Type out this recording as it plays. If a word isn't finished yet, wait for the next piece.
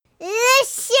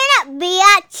up,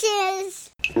 biatches?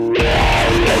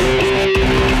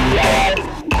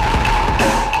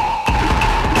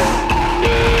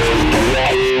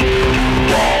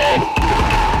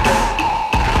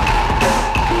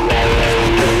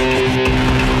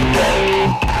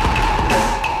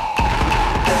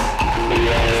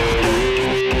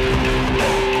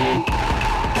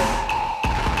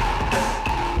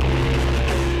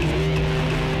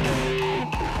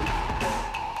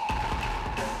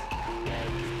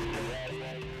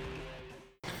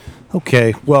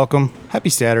 Okay, welcome. Happy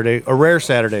Saturday. A rare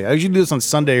Saturday. I usually do this on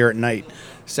Sunday or at night.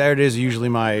 Saturdays are usually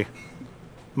my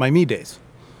me days.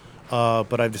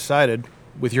 But I've decided,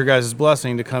 with your guys'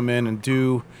 blessing, to come in and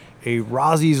do a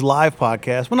Rozi's live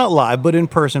podcast. Well, not live, but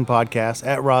in-person podcast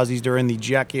at Rozi's during the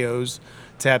Jackie O's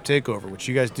Tap Takeover, which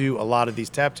you guys do a lot of these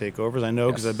Tap Takeovers. I know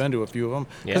because I've been to a few of them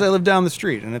because I live down the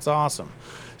street, and it's awesome.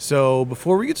 So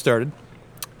before we get started,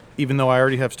 even though I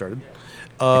already have started,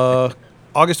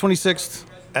 August 26th,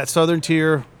 at Southern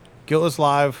Tier, Guiltless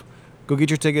Live. Go get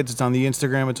your tickets. It's on the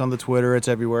Instagram. It's on the Twitter. It's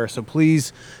everywhere. So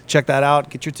please check that out.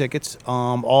 Get your tickets.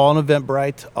 All on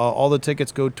Eventbrite. All the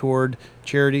tickets go toward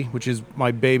charity, which is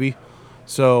my baby.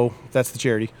 So that's the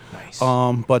charity. Nice.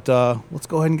 But let's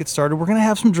go ahead and get started. We're going to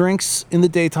have some drinks in the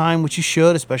daytime, which you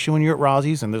should, especially when you're at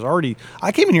Rozi's. And there's already,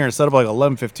 I came in here and set up like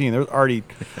 11:15. There's already,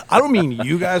 I don't mean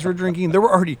you guys were drinking. There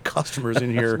were already customers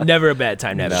in here. Never a bad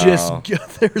time. Never.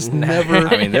 There's never.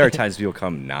 I mean, there are times people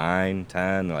come 9,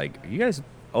 10. Like, are you guys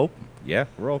open? Yeah,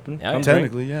 we're open. Yeah, Come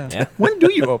Technically, yeah. When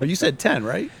do you open? You said 10,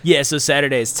 right? Yeah, so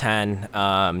Saturday is 10.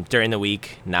 During the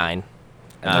week, 9.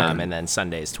 And then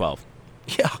Sunday is 12.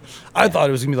 Yeah. I thought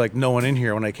it was going to be like no one in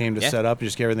here when I came to set up and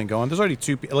just get everything going. There's already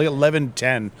two people, like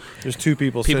 11:10. There's two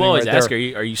people sitting People always right ask,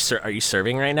 there. "Are you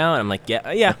serving right now?" And I'm like,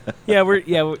 "Yeah.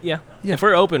 If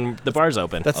we're open, the bar's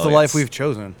open." That's the life we've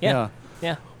chosen. Yeah.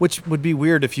 Which would be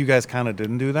weird if you guys kind of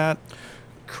didn't do that.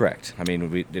 Correct. I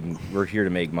mean, we're here to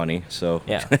make money, so.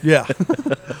 Yeah. Yeah.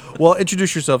 Well,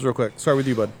 introduce yourselves real quick. Start with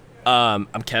you, bud.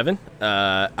 I'm Kevin.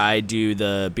 I do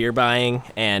the beer buying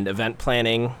and event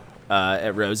planning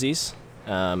at Rozi's.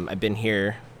 I've been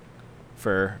here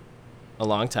for a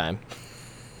long time,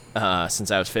 since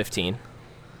I was 15.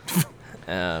 You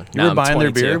were buying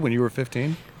their beer when you were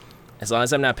 15? As long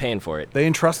as I'm not paying for it. They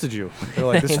entrusted you. They're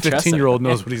like, this 15-year-old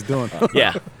knows what he's doing.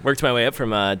 Yeah. Worked my way up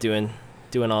from doing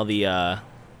all the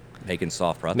Making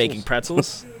soft pretzels. making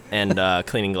pretzels and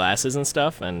cleaning glasses and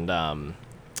stuff, and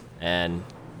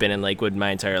been in Lakewood my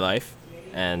entire life,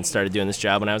 and started doing this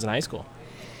job when I was in high school.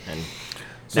 And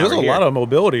So there's a lot of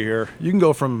mobility here. You can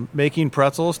go from making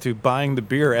pretzels to buying the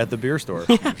beer at the beer store.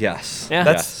 Yes. Yeah.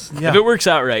 That's If it works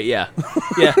out right, yeah.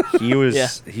 Yeah. He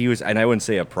was, and I wouldn't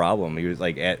say a problem. He was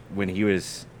like, when he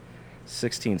was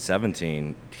 16,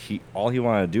 17, all he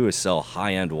wanted to do is sell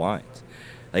high-end wines.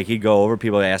 Like, he'd go over,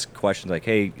 people would ask questions like,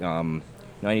 hey, I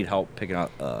need help picking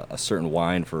out a certain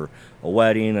wine for a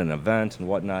wedding, an event, and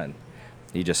whatnot. And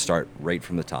he'd just start right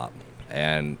from the top.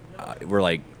 And we're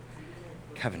like,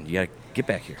 Kevin, you got to get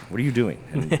back here. What are you doing?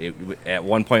 And at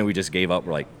one point, we just gave up.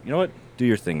 We're like, you know what? Do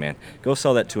your thing, man. Go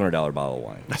sell that $200 bottle of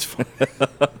wine. That's funny.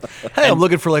 Hey, I'm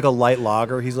looking for like a light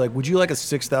lager. He's like, would you like a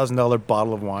 $6,000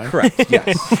 bottle of wine? Correct,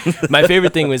 yes. My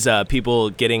favorite thing was people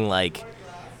getting like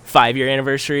 5-year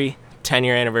anniversary,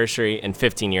 10-year anniversary, and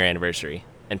 15-year anniversary,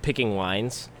 and picking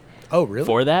wines. Oh, really?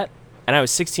 For that. And I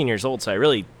was 16 years old, so I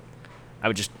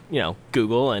would just,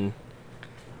 Google and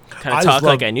kind of talk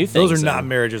like I knew things. Those are not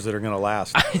marriages that are going to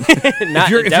last. If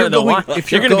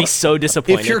you're going to be so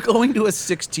disappointed. If you're going to a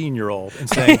 16-year-old and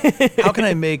saying, how can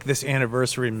I make this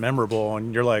anniversary memorable?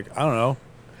 And you're like, I don't know,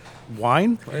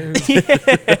 wine?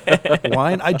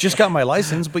 Wine? I just got my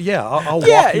license, but I'll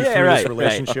walk you through this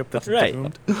relationship that's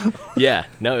doomed. Yeah.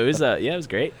 No, it was it was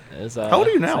great. It was, how old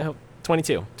are you now?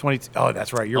 22. 22. Oh,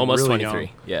 that's right. You're almost really 23. young.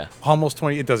 Yeah. Almost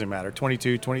 20. It doesn't matter.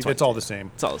 22, 20. It's all the same.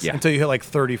 It's all the same. Until you hit like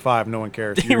 35, no one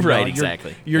cares. You're Right, young.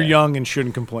 exactly. You're young and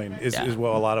shouldn't complain, is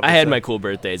what a lot of us I had say. my cool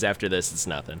birthdays. After this, it's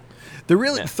nothing. The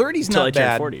really 30's Until I not turned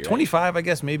bad. 40, right? 25, I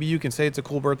guess maybe you can say it's a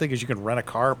cool birthday because you can rent a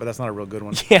car, but that's not a real good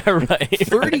one. Yeah, right.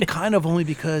 30 kind of only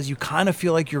because you kind of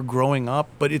feel like you're growing up,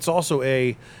 but it's also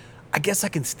I guess I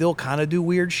can still kind of do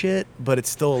weird shit, but it's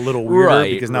still a little weirder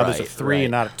because now there's a 3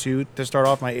 and not a 2 to start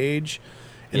off my age.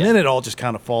 And then it all just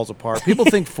kind of falls apart. People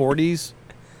think 40s,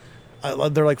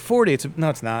 they're like 40. No,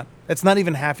 it's not. It's not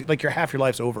even half. Like half your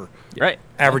life's over. Right.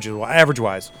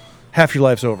 Average-wise, half your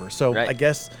life's over. So right. I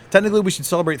guess technically we should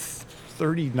celebrate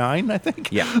 39. I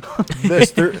think. Yeah.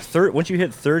 Once you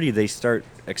hit 30, they start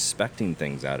expecting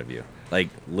things out of you. Like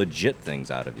legit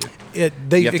things out of you.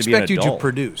 They You have to be an expect you to adult.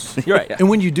 produce. You're right. And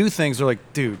when you do things, they're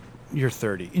like, dude, you're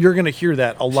 30. You're going to hear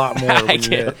that a lot more. I When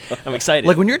do. I'm excited.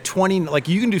 like when you're 20, like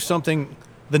you can do something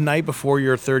the night before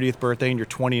your 30th birthday and you're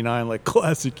 29, like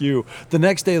classic you. The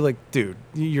next day, like, dude,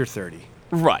 you're 30.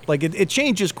 right. Like it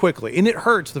changes quickly, and it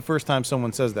hurts the first time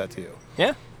someone says that to you.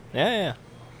 Yeah.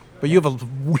 But you have a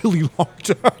really long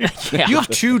time. Yeah. You have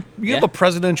two. You have Yeah. a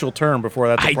presidential term before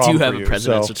that's a I problem do have for a you,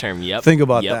 presidential so term. Yep. Think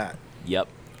about Yep. that, Yep.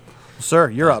 sir.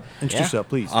 You're up. Introduce Yeah. yourself,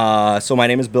 please. So my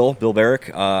name is Bill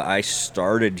Barrick. I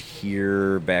started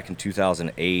here back in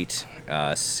 2008,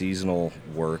 seasonal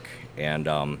work, and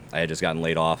I had just gotten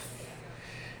laid off.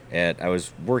 I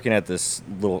was working at this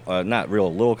little, not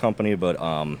real little company, but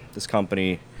this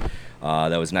company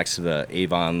that was next to the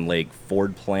Avon Lake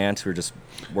Ford plant. We were just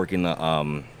working the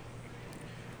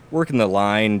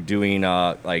line, doing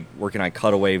like working on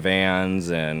cutaway vans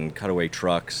and cutaway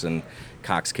trucks and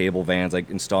Cox cable vans, like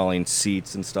installing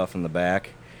seats and stuff in the back.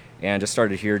 And just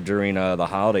started here during the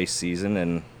holiday season,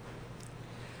 and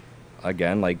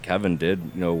again, like Kevin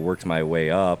did, worked my way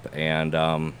up.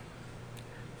 And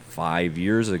 5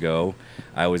 years ago,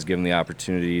 I was given the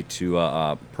opportunity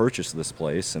to purchase this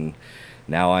place, and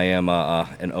now I am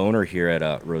an owner here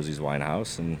at Rosie's Wine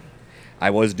House. And I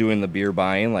was doing the beer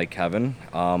buying like Kevin.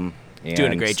 And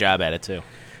Doing a great job at it too.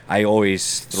 I always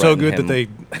So threaten good him. that they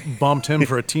bumped him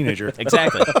for a teenager.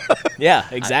 Exactly. Yeah.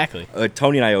 Exactly.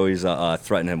 Tony and I always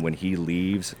threaten him when he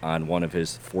leaves on one of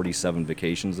his 47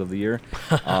 vacations of the year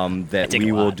that take we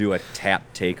a will lot. do a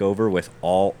tap takeover with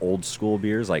all old school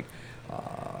beers like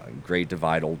Great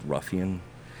Divide Old Ruffian,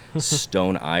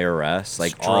 Stone IRS,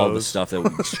 like all the Strohs. stuff that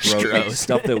Strohs.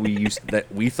 stuff that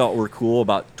we thought were cool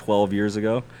about 12 years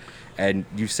ago. And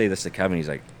you say this to Kevin, he's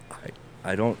like,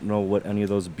 I don't know what any of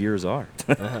those beers are.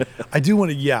 I do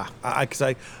want to,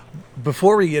 because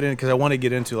before we get in, because I want to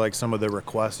get into like some of the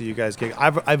requests that you guys get.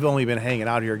 I've only been hanging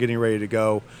out here, getting ready to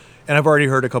go, and I've already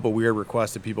heard a couple weird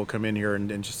requests that people come in here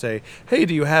and just say, "Hey,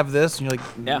 do you have this?" And you're like,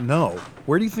 Yeah. "No."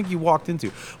 Where do you think you walked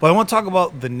into? But I want to talk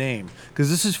about the name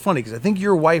because this is funny because I think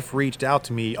your wife reached out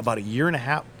to me about a year and a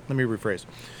half. Let me rephrase.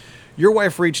 Your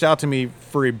wife reached out to me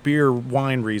for a beer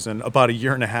wine reason about a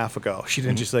year and a half ago. She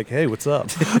didn't just like, "Hey, what's up?"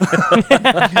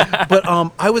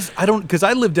 But because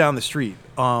I live down the street,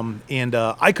 and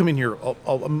I come in here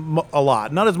a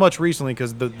lot. Not as much recently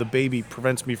because the baby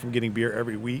prevents me from getting beer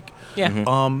every week. Yeah.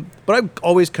 But I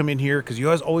always come in here because you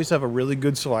guys always have a really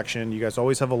good selection. You guys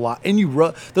always have a lot, and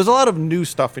there's a lot of new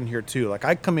stuff in here too. Like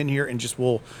I come in here and just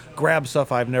will grab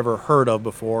stuff I've never heard of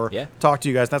before. Yeah. Talk to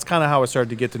you guys. That's kind of how I started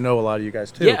to get to know a lot of you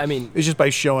guys too. Yeah, I mean- it's just by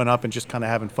showing up and just kind of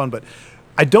having fun. But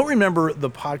I don't remember the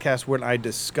podcast when I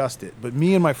discussed it. But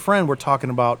me and my friend were talking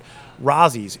about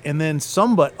Rozi's, and then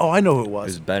somebody. Oh, I know who it It was.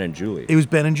 was Ben and Julie. It was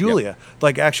Ben and Julia.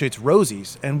 Like, actually, it's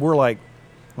Rosie's. And we're like,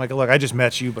 look, I just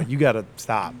met you, but you got to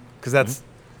stop. Because that's,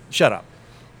 shut up.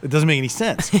 It doesn't make any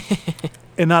sense.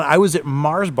 And then I was at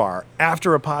Mars Bar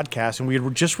after a podcast, and we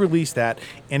had just released that.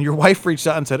 And your wife reached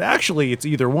out and said, actually, it's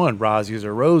either one, Rosie's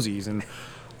or Rosie's. And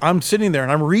I'm sitting there,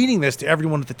 and I'm reading this to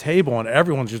everyone at the table, and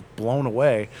everyone's just blown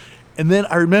away. And then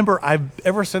I remember I've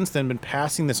ever since then been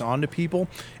passing this on to people.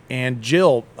 And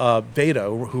Jill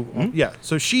Veda,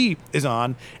 so she is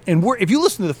on. And if you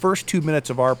listen to the first 2 minutes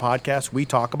of our podcast, we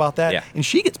talk about that. Yeah. And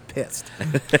she gets pissed.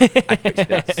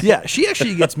 Yeah, she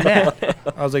actually gets mad.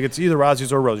 I was like, it's either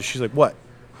Rosie's or Rosie. She's like, what?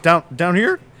 Down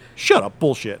here? Shut up,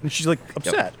 bullshit. And she's like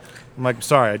upset. I'm like,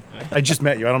 sorry, I just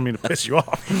met you. I don't mean to piss you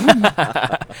off.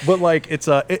 But like,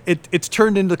 it's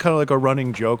turned into kind of like a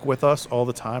running joke with us all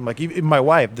the time. Like even my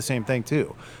wife, the same thing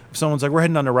too. If someone's like, we're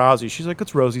heading on to Rosie, she's like,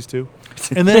 it's Rosie's too.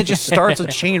 And then it just starts a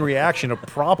chain reaction of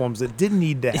problems that didn't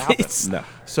need to happen. No.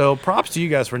 So props to you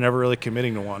guys for never really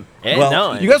committing to one. Yeah, Well,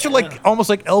 no, You guys are like almost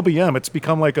like LBM. It's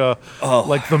become like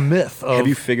like the myth of. Have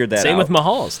you figured that Same out? with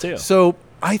Mahals too. So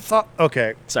I thought,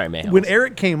 okay. Sorry, Mahals. When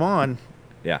Eric came on,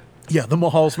 Yeah. yeah, the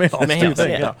Mahals Mayhalls Mayhalls,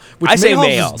 thing, yeah. Which I say Mayhalls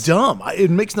Mayhalls. is dumb. It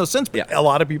makes no sense, but Yeah. a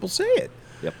lot of people say it.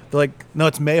 Yep. They're like, no,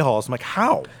 it's Mayhalls. I'm like,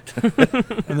 how? And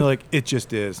they're like, it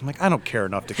just is. I'm like, I don't care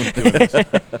enough to keep doing this.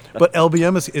 But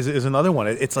LBM is another one.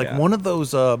 It's like Yeah. one of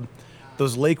those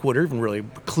Lakewood or even really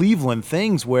Cleveland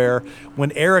things where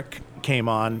when Eric came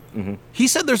on, he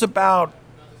said there's about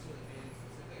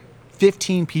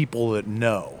 15 people that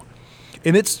know.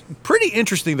 And it's pretty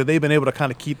interesting that they've been able to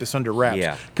kind of keep this under wraps.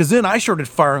 Yeah. Because then I started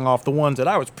firing off the ones that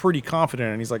I was pretty confident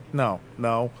in. And he's like, no. Do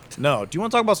you want to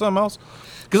talk about something else?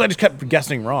 Because I just kept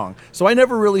guessing wrong. So I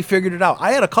never really figured it out.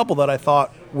 I had a couple that I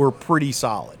thought were pretty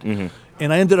solid.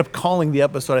 And I ended up calling the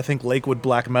episode, I think, Lakewood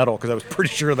Black Metal, because I was pretty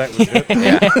sure that was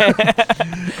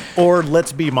it. Or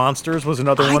Let's Be Monsters was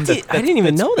another one. I didn't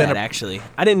even know that, actually.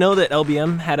 I didn't know that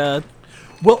LBM had a...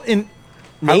 Well,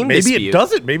 name maybe dispute. it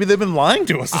doesn't. Maybe they've been lying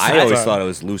to us. I always thought it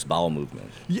was loose bowel movement.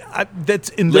 Yeah, that's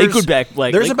in Lakewood back.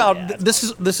 Like there's Lakewood, about yeah.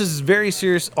 this is very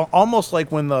serious. Almost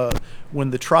like when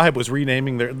the tribe was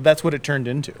renaming that's what it turned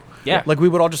into. Yeah. like we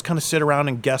would all just kind of sit around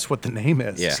and guess what the name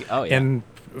is. Yeah. Oh, yeah. And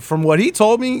from what he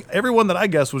told me, everyone that I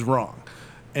guessed was wrong.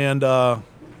 And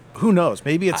who knows?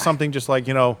 Maybe it's something just like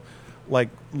like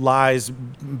lies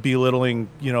belittling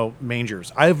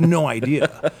mangers. I have no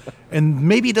idea. And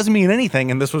maybe it doesn't mean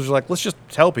anything. And this was like, let's just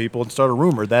tell people and start a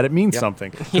rumor that it means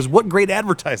something. Because what great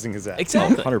advertising is that?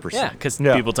 Exactly. 100%. Yeah, because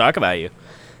Yeah. people talk about you.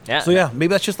 Yeah. So yeah, maybe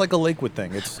that's just like a Lakewood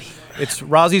thing. It's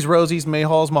Rozi's, Rosie's,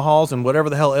 Mayhalls, Mahals, and whatever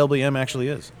the hell LBM actually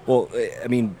is. Well, I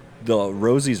mean, the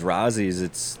Rosie's, Rozzies,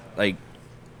 it's like,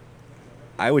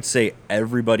 I would say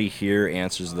everybody here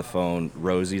answers the phone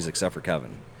Rosie's except for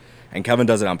Kevin. And Kevin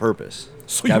does it on purpose.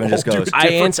 So you Kevin just all do goes, it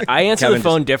I answer Kevin the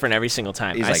phone different every single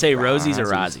time. He's I like, say Rosie's or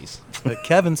Rozzies. Rozzies.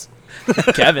 Kevin's.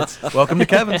 Kevin's. Welcome to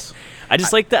Kevin's. I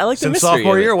just like I like the Since mystery.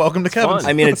 sophomore of it. year, welcome to It's Kevin's. fun.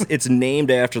 I mean, it's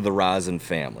named after the Rosin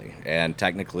family, and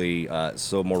technically,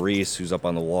 so Maurice, who's up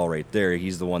on the wall right there,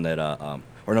 he's the one that,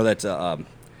 or no,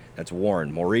 that's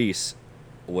Warren. Maurice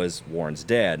was Warren's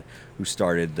dad, who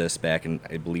started this back in,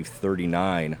 I believe,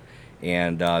 '39,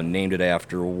 and named it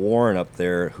after Warren up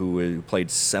there, who played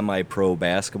semi-pro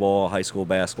basketball, high school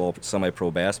basketball,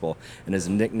 semi-pro basketball, and his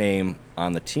nickname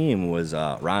on the team was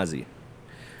Rozi.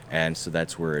 And so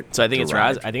that's where it. So I think it's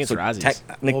derived. Roz- I think it's So Rozzi's.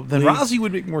 technically, Well, then Rozi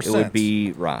would make more it sense. would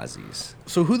be Rozzi's.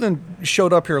 So who then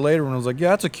showed up here later and was like, yeah,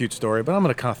 that's a cute story, but I'm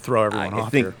going to kind of throw everyone I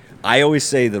off think here. I always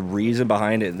say the reason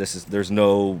behind it. There's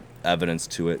no evidence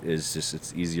to it. Is just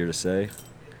it's easier to say.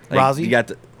 Rozi? You got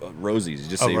the Rosie's. You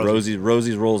just say Rozi.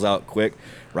 Rosie's rolls out quick.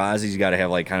 Rozzi's you got to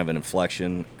have like kind of an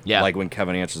inflection. Yeah. Like when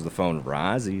Kevin answers the phone,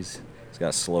 Rozzi's. He's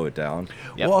got to slow it down.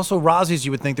 Yep. Well, also Rozi's,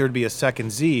 you would think there would be a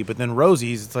second Z, but then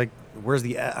Rosie's, it's like, where's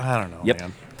the? I don't know, Yep.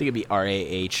 man. I think it'd be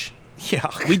RAH. Yeah.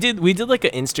 We did like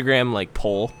an Instagram like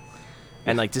poll,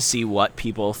 and like to see what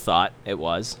people thought it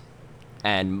was,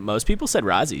 and most people said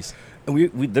Rozzi's. And we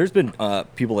there's been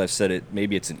people that have said it.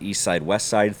 Maybe it's an East Side West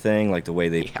Side thing, like the way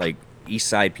they like East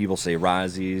Side people say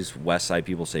Rozzi's, West Side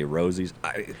people say Rosie's.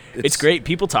 It's great.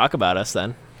 People talk about us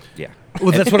then. Yeah.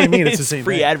 Well, that's what I mean. It's the It's same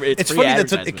free thing. adver- it's free funny that it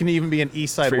advertisement. can even be an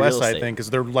East Side Free West real Side estate. thing because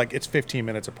they're like it's 15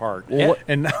 minutes apart. Yeah.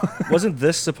 And Wasn't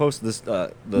this supposed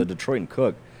to the Detroit and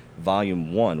Cook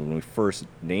Volume 1 when we first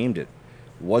named it?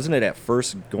 Wasn't it at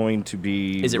first going to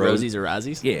be Is it Rosie's or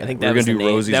Rozzi's? Yeah, I think we that were was the gonna do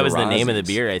name. Rosie's That or was the name of the Rozzi's.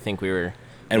 beer. I think we were.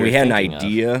 And we we were had an thinking of.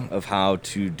 idea of how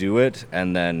to do it,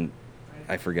 and then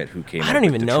I forget who came. I up don't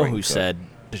with even know Detroit who and Cook. said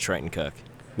Detroit and Cook.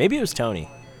 Maybe it was Tony.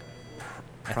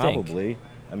 I think. Probably.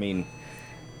 I mean,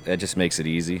 that just makes it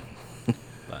easy.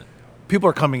 But people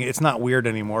are coming. It's not weird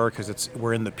anymore because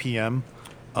we're in the PM.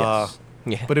 Yes.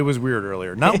 yeah. But it was weird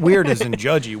earlier. Not weird as in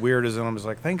judgy. Weird as in I'm just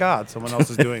like, thank God someone else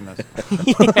is doing this.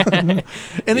 And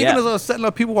even Yeah. as I was setting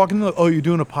up, people walking in, like, oh, you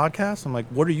doing a podcast? I'm like,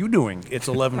 what are you doing? It's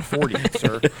 11:40,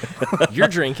 sir. You're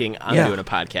drinking. I'm Yeah. doing a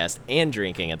podcast and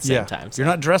drinking at the same time. So You're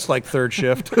not dressed like third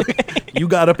shift. You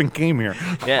got up and came here.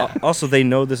 yeah. Also, they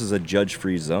know this is a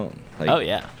judge-free zone. Like, Oh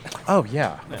yeah. Oh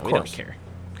yeah, No, of we don't course. care.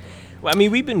 Well, I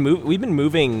mean, we've been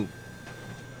moving.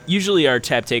 Usually, our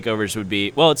tap takeovers would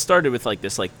be it started with like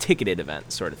this like ticketed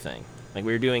event sort of thing. Like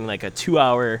we were doing like a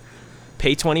 2-hour,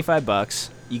 pay $25.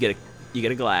 You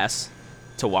get a glass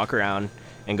to walk around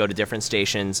and go to different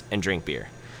stations and drink beer,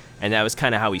 and that was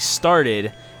kind of how we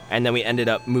started. And then we ended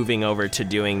up moving over to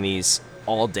doing these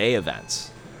all-day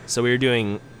events. So we were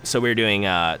doing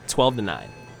 12 to 9,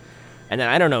 and then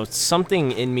I don't know,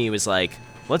 something in me was like,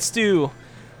 let's do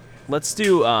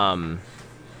 11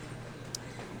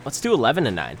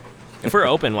 to 9. If we're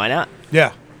open, why not?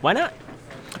 Yeah. Why not?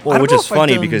 I Well, don't which know is if I've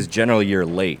funny done- because generally you're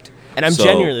late. And I'm So,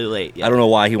 genuinely late. Yeah. I don't know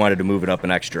why he wanted to move it up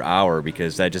an extra hour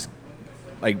because that just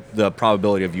like the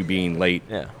probability of you being late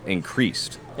Yeah.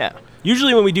 increased. Yeah.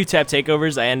 Usually when we do tap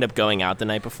takeovers, I end up going out the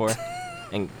night before.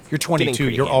 And You're getting 22.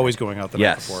 pretty You're hammered. always going out the night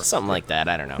Yes. before. Something like that.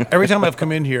 I don't know. Every time I've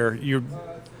come in here, you're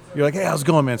like, hey, how's it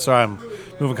going, man? Sorry, I'm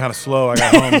moving kind of slow. I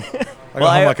got home. I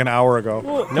got home like an hour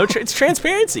ago. No, it's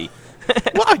transparency.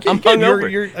 Well, I'm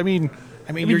hungover. I mean,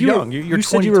 you're young. You're you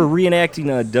said 22. you were reenacting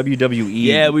a WWE.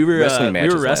 Yeah, we were wrestling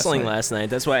matches wrestling last night. last night.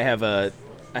 That's why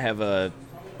I have a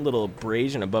little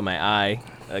abrasion above my eye,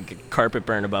 a carpet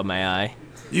burn above my eye.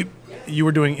 You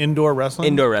were doing indoor wrestling?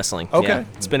 Indoor wrestling. Okay. Yeah.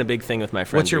 It's been a big thing with my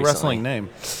friends. What's your recently. wrestling name?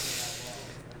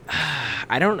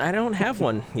 I don't have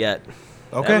one yet.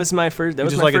 Okay. That was my first. That You're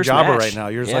was just my like a first jobber match. right now.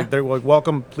 You're just Yeah. like, they're like,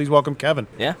 welcome, please welcome Kevin.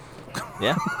 Yeah.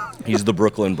 Yeah. He's the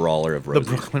Brooklyn Brawler of The Rosie.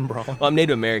 Brooklyn Brawl. Well, I'm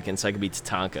Native American, so I could be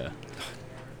Tatanka.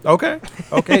 Okay.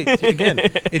 Again,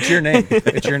 it's your name.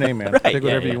 It's your name, man. Pick yeah,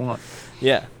 whatever yeah. you want.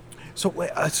 Yeah. So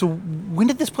when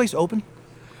did this place open?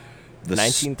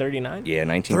 1939. Yeah,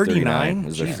 1939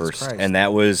 was their Jesus first, Christ. and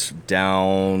that was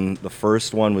down. The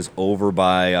first one was over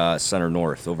by Center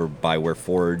North, over by where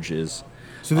Forge is.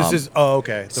 So this is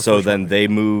okay. The So first then one. they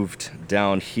moved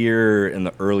down here in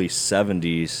the early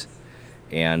 70s,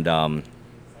 and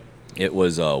it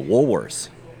was Woolworths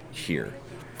here.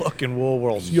 Fucking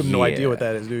Woolworths. You have no Yeah. idea what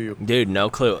that is, do you? Dude,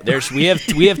 no clue. We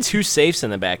have two safes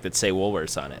in the back that say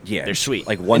Woolworths on it. Yeah, they're sweet.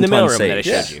 like in one the ton mailroom that I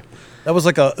safes. showed you. That was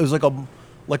like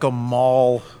a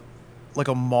mall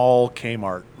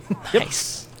Kmart.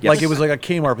 Nice. Yes. Like it was like a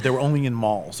Kmart, but they were only in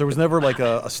malls. There was never like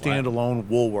a standalone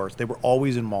Woolworths. They were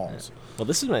always in malls. Well,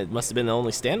 must have been the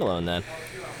only standalone then.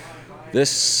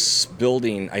 This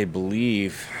building, I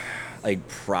believe, like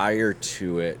prior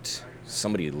to it,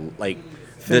 somebody like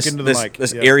this into the this, mic,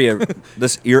 this yeah.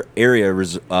 area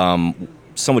was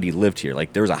somebody lived here.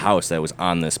 Like there was a house that was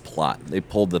on this plot. They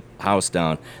pulled the house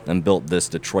down and built this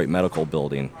Detroit Medical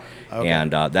Building, Okay.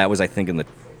 and that was I think in the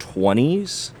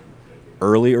 20s,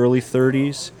 early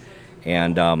 30s,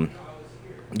 and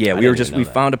yeah, we didn't even know we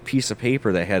that. found a piece of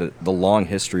paper that had the long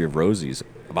history of Rosie's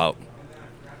about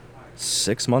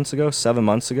 7 months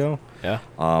ago. Yeah.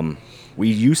 We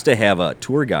used to have a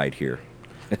tour guide here.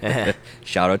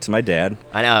 Shout out to my dad.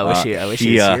 I know. I wish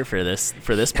he was here for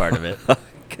this part of it.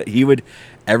 He would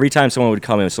every time someone would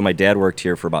come in. So my dad worked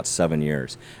here for about 7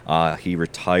 years. He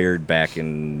retired back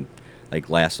in like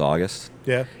last August,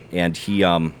 Yeah. and he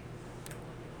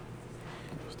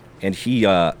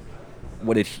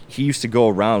he used to go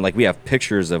around, like we have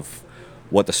pictures of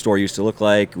what the store used to look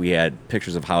like. We had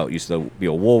pictures of how it used to be a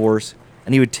Woolworths,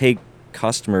 and he would take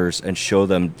customers and show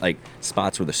them like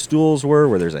spots where the stools were,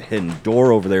 where there's a hidden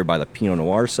door over there by the Pinot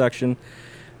Noir section.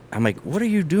 I'm like, what are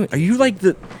you doing? Are you like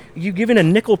are you giving a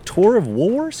nickel tour of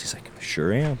Woolworths? He's like,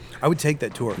 sure am. I would take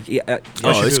that tour. Yeah, Oh, Especially it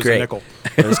was if was a great. nickel.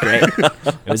 It was great.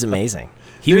 It was amazing.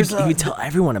 He would tell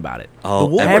everyone about it. oh,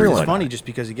 The Woolworths everyone. is funny just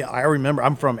because I remember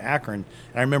I'm from Akron,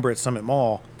 and I remember at Summit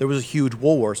Mall there was a huge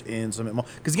Woolworths in Summit Mall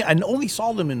because I only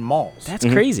saw them in malls. That's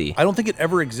crazy. I don't think it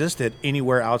ever existed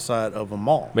anywhere outside of a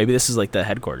mall. Maybe this is like the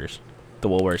headquarters, the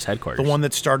Woolworths headquarters. The one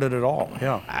that started it all.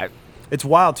 Yeah. I, It's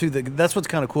wild too. That's what's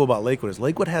kind of cool about Lakewood is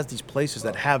Lakewood has these places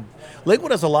that have.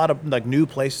 Lakewood has a lot of like new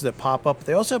places that pop up. But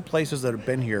they also have places that have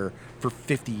been here for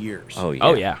 50 years. Oh yeah.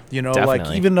 Oh yeah. You know, Definitely.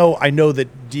 like even though I know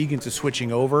that Deegan's is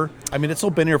switching over, I mean it's still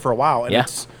been here for a while, and Yeah.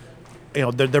 it's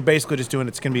they're basically just doing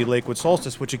it's going to be Lakewood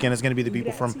Solstice, which again is going to be the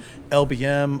people from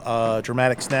LBM,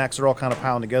 Dramatic Snacks. They're all kind of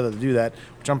pounding together to do that,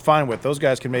 which I'm fine with. Those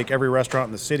guys can make every restaurant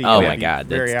in the city. Oh I'd my be God,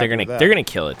 very they're happy gonna with that. they're gonna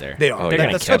kill it there. They are. They're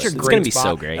gonna That's kill such it. a It's great gonna be spot.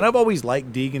 so great. And I've always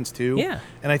liked Deegan's too. Yeah.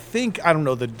 And I think I don't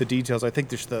know the details. I think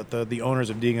there's the owners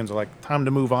of Deegan's are like time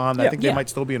to move on. I think they Yeah. might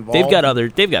still be involved. They've got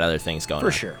other things going For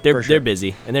on. sure, They're for sure. they're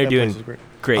busy and they're That place doing is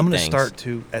great I'm gonna things. start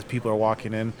to as people are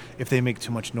walking in. If they make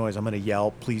too much noise, I'm gonna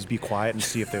yell, "Please be quiet," and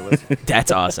see if they listen.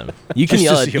 That's awesome. You can Just to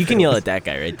yell see at if they yell listen. at that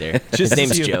guy right there. His Just to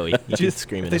name's see if- Joey. You can just-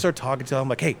 scream if at they him. start talking to him, I'm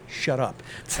like, "Hey, shut up!"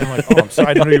 And I'm like, "Oh, I'm sorry.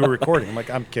 I didn't know you were recording." I'm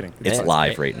like, "I'm kidding." It's Yeah.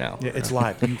 live right now. Yeah, it's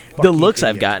live. You The fucking looks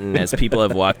I've idiot. gotten as people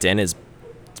have walked in it's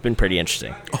been pretty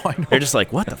interesting. Oh, I know. They're just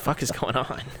like, what the fuck is going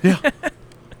on? Yeah.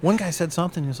 One guy said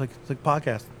something. He was like, "It's like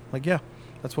podcast." I'm like, yeah,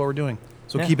 that's what we're doing.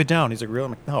 So Yeah. keep it down. He's like, really?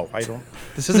 I'm like, no, I don't.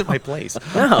 This isn't my place.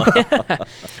 No.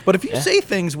 But if you say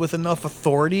things with enough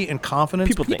authority and confidence,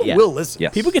 People people, think- yeah. will listen.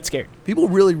 Yes. People get scared. People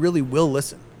really, really will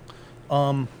listen.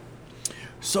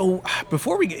 So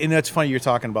before we get, and that's funny, you're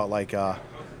talking about like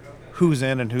who's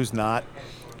in and who's not,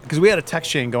 because we had a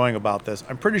text chain going about this.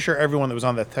 I'm pretty sure everyone that was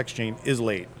on that text chain is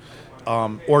late.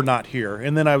 Or not here.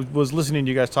 And then I was listening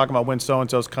to you guys talking about when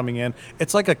so-and-so's coming in.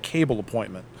 It's like a cable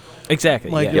appointment.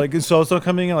 Exactly. Like, yeah. like so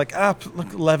coming in, like,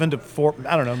 look, 11 to 4.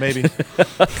 I don't know, maybe.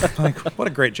 Like, what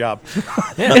a great job.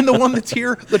 And the one that's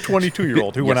here, the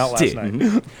 22-year-old who went out last Dude.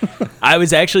 night. I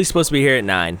was actually supposed to be here at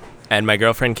 9, and my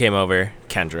girlfriend came over,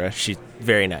 Kendra. She's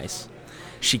very nice.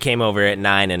 She came over at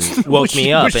 9 and woke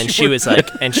me up, and she was like,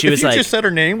 if you just said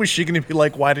her name, was she going to be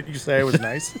like, why didn't you say I was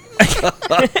nice?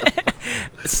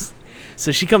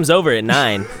 So she comes over at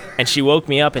 9, and she woke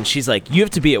me up, and she's like, you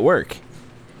have to be at work.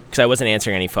 Because I wasn't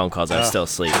answering any phone calls. I was still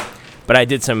asleep. But I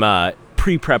did some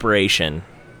pre-preparation.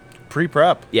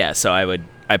 Pre-prep. Yeah, so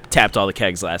I tapped all the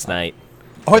kegs last night.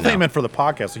 Oh, I thought you meant for the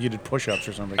podcast, like you did push-ups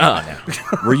or something. Oh,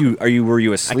 no. Were you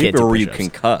I asleep can't do or were you push-ups.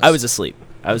 concussed? I was asleep.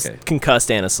 I was Okay. concussed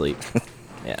and asleep.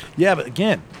 Yeah. Yeah, but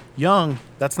again, young,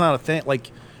 that's not a thing. Like,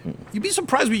 you'd be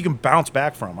surprised what you can bounce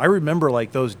back from. I remember,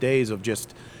 like, those days of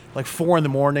just, like, 4 in the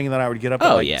morning, and then I would get up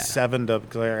at, Oh, like, yeah. 7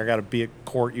 because I got to be at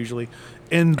court usually.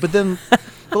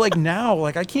 But like, now,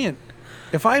 like, I can't,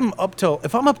 if I'm up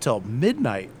till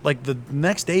midnight, like, the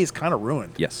next day is kind of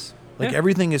ruined. Yes. Like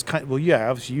everything is kind. Well, yeah,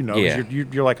 obviously you know. 'Cause Yeah.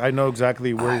 You're like, I know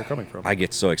exactly where you're coming from. I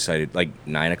get so excited. Like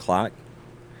 9 o'clock,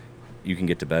 you can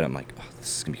get to bed. I'm like, oh,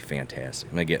 this is gonna be fantastic.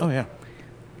 I'm gonna get Oh yeah.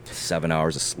 7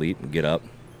 hours of sleep and get up.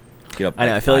 I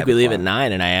know. I feel like 5 we leave at o'clock.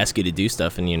 9, and I ask you to do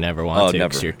stuff, and you never want Oh, to.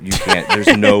 'cause never. you're- You can't.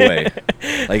 There's no way.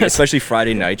 Like especially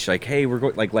Friday nights. Like, hey, we're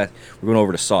going. We're going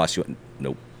over to Sauce. You went,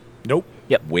 nope. Nope.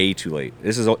 Yep. Way too late.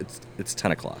 It's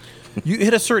 10 o'clock. You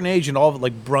hit a certain age, and all of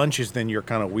like brunch is then your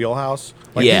kind of wheelhouse.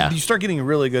 Like, Yeah. You start getting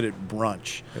really good at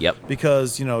brunch. Yep.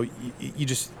 Because you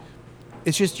just,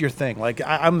 it's just your thing. Like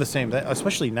I'm the same.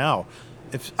 Especially now.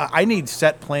 If I need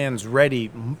set plans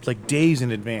ready like days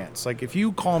in advance. Like if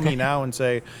you call me now and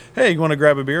say, "Hey, you want to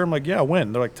grab a beer?" I'm like, "Yeah,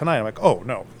 when?" They're like, "Tonight." I'm like, "Oh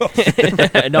no."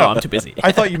 no, I'm too busy.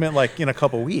 I thought you meant like in a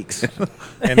couple weeks,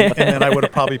 and then I would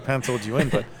have probably penciled you in.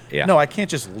 But Yeah. no, I can't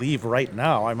just leave right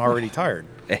now. I'm already tired.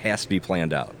 It has to be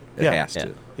planned out. It Yeah. has Yeah.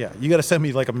 to. Yeah, you got to send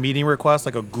me like a meeting request,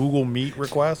 like a Google Meet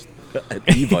request. An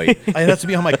e-bike. It has to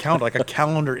be on my calendar, like a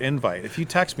calendar invite. If you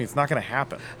text me, it's not going to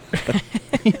happen.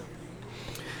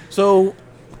 So,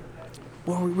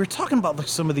 well, we're talking about like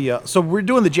some of the. So we're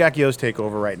doing the Jackie O's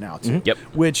takeover right now too. Yep.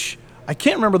 Which I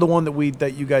can't remember the one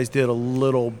that you guys did a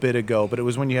little bit ago, but it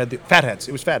was when you had the Fatheads.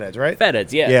 It was Fatheads, right?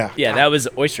 Fatheads, yeah. Yeah. Yeah, that was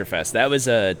Oyster Fest. That was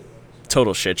a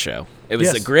total shit show. It was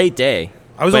Yes. a great day.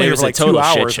 I was but only it here was for a like 2 total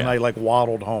shit hours, show. and I like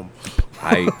waddled home.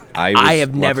 I I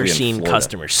have never luckily in seen Florida.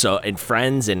 customers and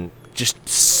friends and just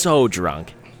so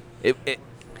drunk. It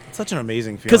It's such an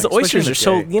amazing feeling. because the especially oysters in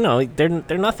are the so day.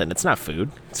 they're nothing. It's not food.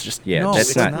 It's just Yeah, No, that's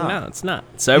it's not. not. no, it's not.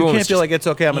 So You everyone can't was feel just like it's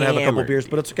okay. I'm gonna have a couple hammered. beers,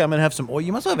 but it's okay. I'm gonna have some.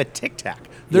 You must have a Tic Tac.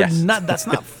 They're Yes. not. That's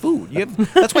not food.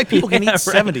 That's why people can Yeah, eat right.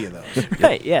 70 of those.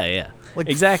 Right? Yeah. Like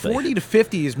exactly. 40 to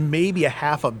 50 is maybe a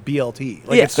half a BLT.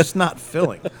 Like Yeah. it's just not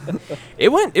filling. It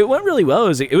went really well.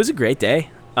 It was a great day.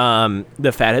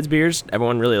 The Fatheads beers,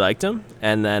 everyone really liked them,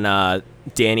 and then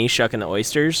Danny shucking the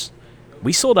oysters.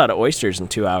 We sold out of oysters in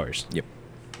 2 hours. Yep.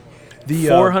 The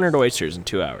 400 oysters in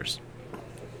 2 hours.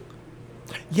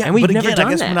 yeah, and we've but never again, done I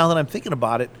guess that. now that I'm thinking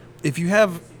about it, if you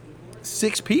have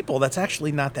 6 people, that's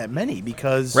actually not that many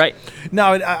because Right.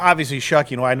 Now, obviously,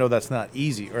 shuck. I know that's not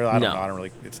easy, or I don't No. know. I don't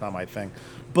really. It's not my thing.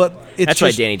 But it's That's why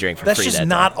just, Danny drank for that's free just that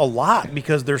not day. a lot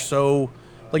because they're so.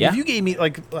 Like Yeah. if you gave me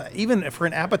like even for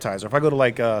an appetizer, if I go to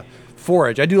like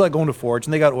Forage, I do like going to Forage,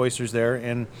 and they got oysters there,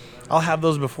 and I'll have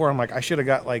those before. I'm like, I should have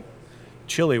got like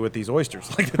chili with these oysters.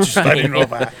 Like it's just, I didn't know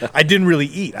if I didn't really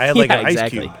eat. I had like Yeah, an ice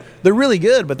exactly. cube. They're really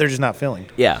good, but they're just not filling.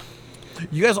 Yeah.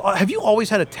 You guys, have you always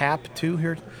had a tap too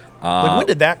here? Like when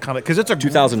did that come? Because it's a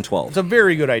 2012. It's a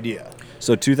very good idea.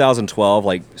 So 2012,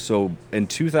 in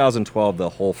 2012, the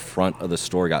whole front of the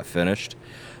store got finished.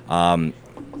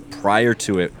 Prior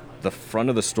to it, the front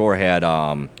of the store had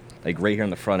like right here in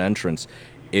the front entrance.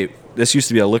 This used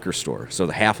to be a liquor store, so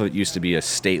the half of it used to be a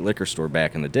state liquor store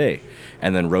back in the day,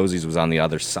 and then Rosie's was on the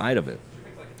other side of it,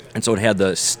 and so it had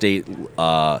the state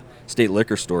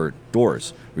liquor store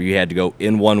doors where you had to go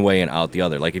in one way and out the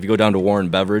other. Like if you go down to Warren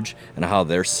Beverage and how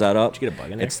they're set up, Did you get a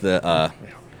bug in there?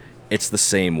 it's the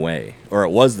same way, or it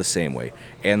was the same way,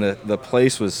 and the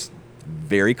place was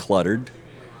very cluttered.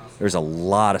 There's a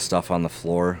lot of stuff on the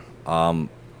floor, and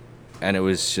it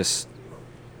was just.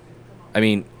 I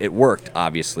mean, it worked,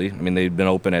 obviously. I mean, they'd been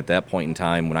open at that point in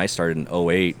time when I started in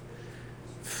 2008.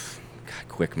 God,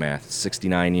 quick math,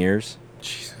 69 years.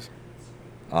 Jesus.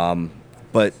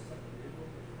 But,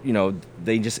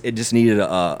 it just needed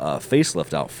a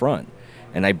facelift out front.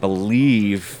 And I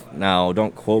believe, now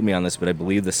don't quote me on this, but I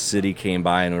believe the city came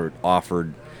by and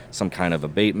offered some kind of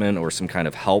abatement or some kind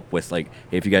of help with like,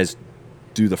 hey, if you guys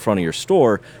do the front of your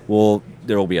store, well,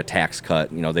 there will be a tax cut.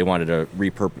 They wanted to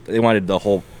they wanted the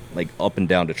whole like up and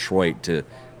down Detroit to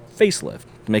facelift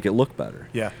to make it look better.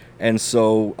 Yeah. And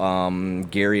so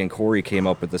Gary and Corey came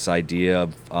up with this idea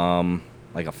of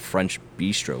like a French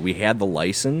bistro. We had the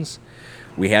license.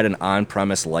 We had an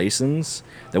on-premise license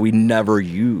that we never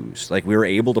used. Like we were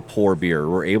able to pour beer,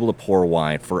 we were able to pour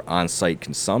wine for on-site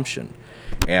consumption.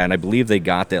 And I believe they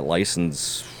got that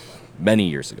license many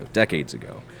years ago, decades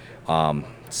ago.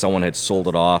 Someone had sold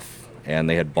it off and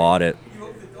they had bought it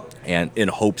and in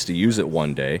hopes to use it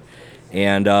one day.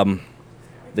 And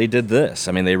they did this.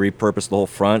 I mean, they repurposed the whole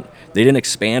front. They didn't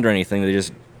expand or anything. They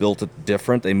just built it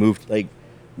different. They moved, like,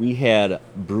 we had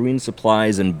brewing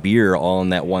supplies and beer all in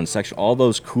that one section. All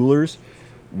those coolers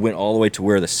went all the way to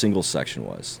where the single section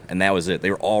was. And that was it. They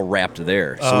were all wrapped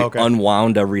there. So we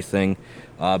unwound everything,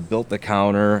 built the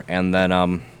counter, and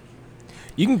then...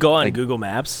 You can go on Google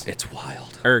Maps it's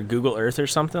wild. or Google Earth or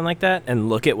something like that and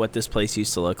look at what this place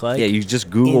used to look like. Yeah, you just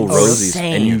Google Insane. Rosie's,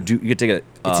 and you can take It's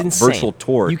a insane. virtual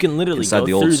tour. You can literally inside go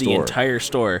the old through store. the entire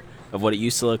store of what it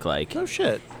used to look like. No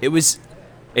shit. It was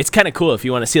It's kind of cool if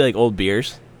you want to see like old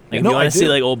beers. Like No, if you I want to see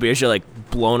do. like old beers, you're like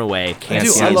blown away. I Can't do.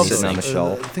 see I it love sitting on the things.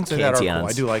 shelf. Things like that are cool. Cantillons.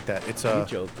 I do like that. It's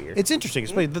Joe beer. it's interesting.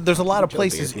 Especially there's a lot of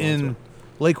places in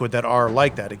Lakewood that are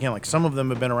like that. Again, like some of them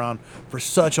have been around for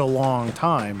such a long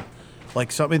time.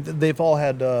 Like some, they've all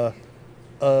had.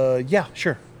 Yeah,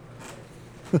 sure.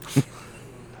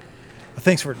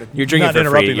 Thanks for You're drinking not for free.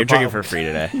 interrupting You're the drinking pod- for free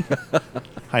today.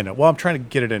 I know. Well, I'm trying to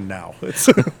get it in now.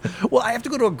 Well, I have to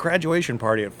go to a graduation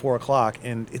party at 4:00,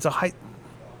 and it's a high.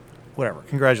 Whatever.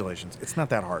 Congratulations. It's not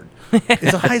that hard.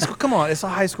 It's a high school. Come on. It's a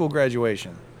high school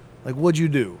graduation. Like, what'd you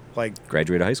do? Like,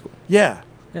 Graduated high school. yeah.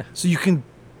 Yeah. So you can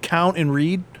count and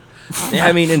read.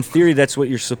 I mean, in theory, that's what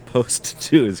you're supposed to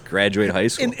do is graduate high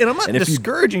school. And I'm not if you-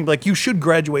 discouraging. Like, you should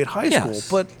graduate high school,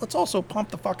 Yes. but let's also pump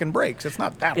the fucking brakes. It's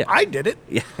not that. Yeah. I did it.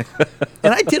 Yeah.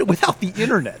 And I did it without the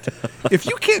internet. If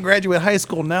you can't graduate high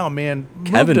school now, man. move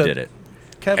Kevin to- did it.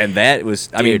 Kevin. And that was,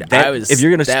 I mean, Dude, that, if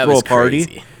you're going to that throw was a party,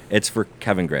 crazy. it's for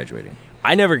Kevin graduating.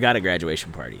 I never got a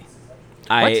graduation party.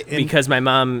 What? Because my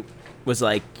mom was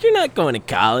like, "You're not going to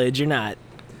college. You're not."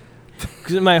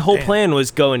 Because my whole plan was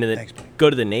go to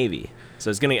the Navy. So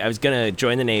I was gonna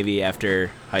join the Navy after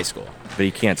high school, But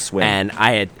he can't swim. and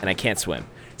I can't swim,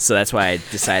 so that's why I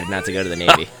decided not to go to the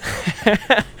Navy.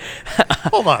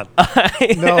 Hold on.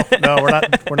 No,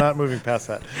 we're not moving past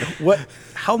that. What?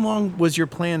 How long was your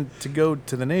plan to go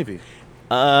to the Navy?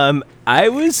 I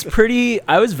was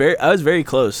very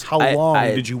close. How long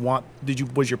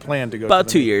was your plan to go? About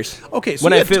to the 2 Navy? years. Okay, so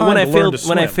when you I had fa- time when I to learn failed to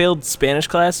when I swim. failed Spanish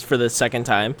class for the second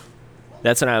time,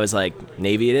 that's when I was like,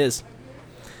 Navy it is.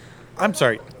 I'm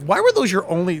sorry. Why were those your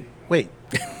only? Wait.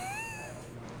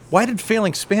 Why did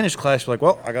failing Spanish class? You're like,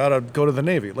 well, I gotta go to the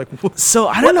Navy. Like, So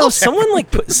I what don't know. else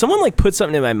happened? Someone put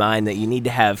something in my mind that you need to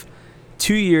have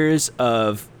 2 years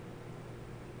of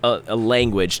a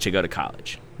language to go to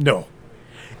college, No,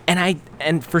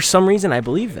 and for some reason I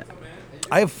believe that.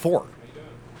 I have 4.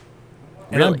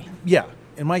 And Really? yeah,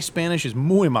 and my Spanish is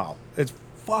muy mal. It's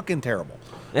fucking terrible.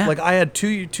 Yeah. Like I had 2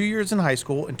 years in high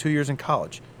school and 2 years in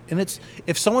college, and it's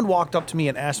if someone walked up to me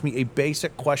and asked me a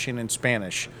basic question in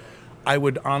Spanish, I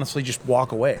would honestly just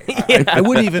walk away. I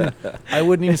wouldn't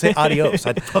even say adios.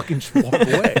 I'd fucking just walk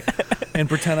away and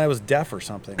pretend I was deaf or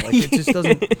something. Like it just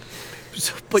doesn't.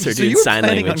 But Start so doing you were sign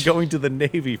planning language. on going to the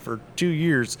Navy for 2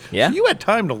 years. Yeah. So you had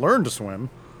time to learn to swim.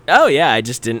 Oh yeah, I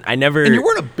just didn't. I never. And you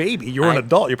weren't a baby. You were an I-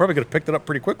 adult. You probably could have picked it up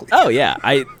pretty quickly. Oh yeah,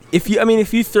 if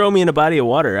you throw me in a body of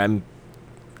water, I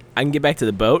can get back to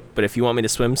the boat. But if you want me to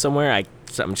swim somewhere, I'm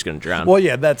just gonna drown. Well,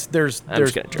 yeah, there's just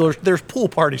gonna drown. there's pool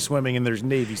party swimming and there's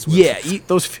Navy swimming. Yeah,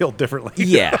 those feel differently.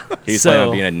 He's yeah. planning so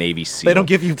on being a Navy SEAL. They don't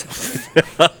give you.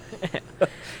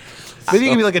 Maybe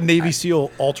you can be like a Navy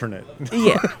SEAL alternate.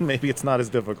 Yeah. Maybe it's not as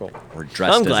difficult. Or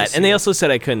dressed I'm as a glad. And they SEAL. also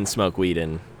said I couldn't smoke weed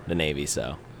in the Navy,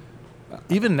 so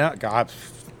Even now, God,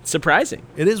 surprising.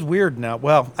 it is weird now.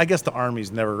 Well, I guess the Army's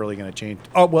never really going to change.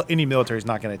 Oh, well, any military's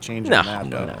not going to change No, on that.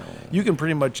 no, but no. You can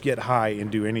pretty much get high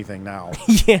and do anything now.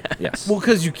 Yeah. Yes. Well,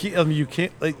 because you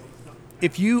can't like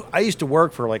I used to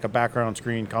work for like a background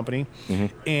screen company,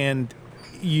 and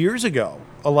years ago,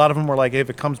 a lot of them were like, if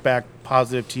it comes back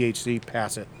positive THC,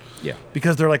 pass it. Yeah.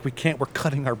 Because they're like, we're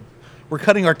cutting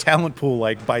our talent pool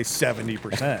like by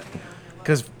 70%.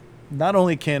 Because not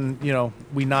only can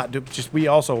we not do we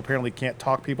also apparently can't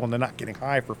talk people and they're not getting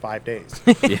high for 5 days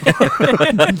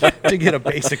to get a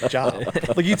basic job.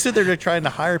 Like you'd sit there trying to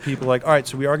hire people like, all right,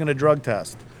 so we are going to drug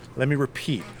test. Let me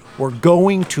repeat, we're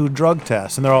going to drug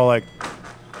test, and they're all like,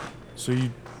 so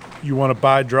you want to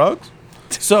buy drugs?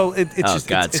 So it's Oh just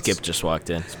God, it's, Skip just walked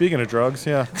in. Speaking of drugs,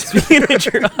 yeah. Speaking of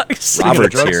drugs, Speaking of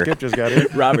Robert's drugs, here. Skip just got here.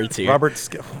 Robert's here. Robert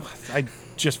Skip. I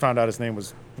just found out his name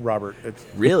was Robert.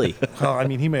 Really? Well, I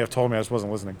mean, he may have told me, I just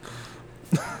wasn't listening.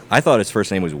 I thought his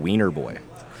first name was Wiener Boy.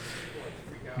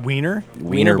 Wiener?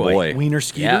 Wiener Boy. Wiener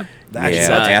Skeeter? Yeah. Yeah,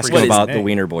 That's ask what him his about the name.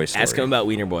 Wiener Boy story. Ask him about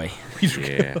Wiener Boy.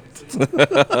 Yeah.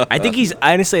 I think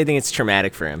I think it's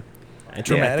traumatic for him.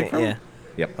 Traumatic for him?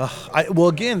 Yeah. Yep. Well,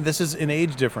 again, this is an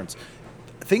age difference.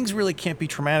 Things really can't be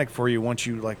traumatic for you once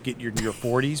you like get your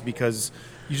 40s because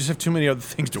you just have too many other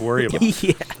things to worry about.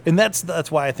 Yeah. And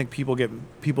that's why I think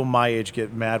people my age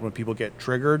get mad when people get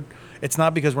triggered. It's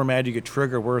not because we're mad you get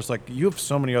triggered. We're just like, you have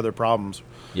so many other problems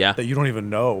Yeah. that you don't even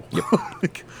know.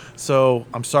 So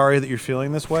I'm sorry that you're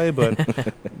feeling this way, but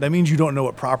that means you don't know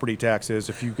what property tax is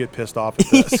if you get pissed off at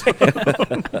this.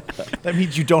 That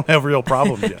means you don't have real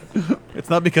problems yet. It's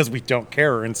not because we don't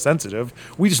care or insensitive.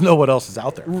 We just know what else is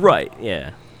out there. Right.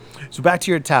 Yeah. So back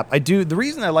to your tap. The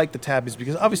reason I like the tap is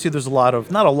because obviously there's not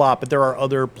a lot, but there are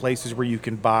other places where you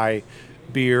can buy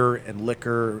beer and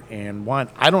liquor and wine.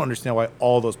 I don't understand why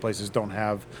all those places don't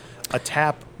have a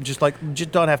tap, just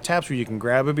don't have taps where you can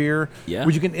grab a beer. Yeah.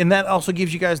 Where you can, and that also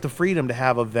gives you guys the freedom to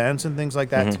have events and things like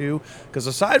that too. Because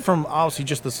aside from obviously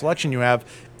just the selection you have,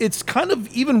 it's kind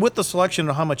of, even with the selection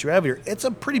of how much you have here, it's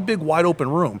a pretty big wide open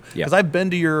room. Yeah. Because I've been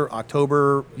to your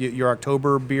October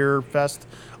beer fest.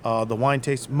 The wine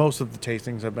taste, most of the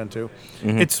tastings I've been to,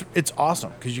 it's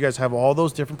awesome because you guys have all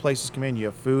those different places come in. You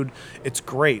have food. It's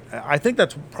great. I think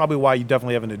that's probably why you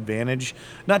definitely have an advantage,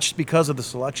 not just because of the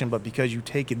selection, but because you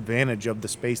take advantage of the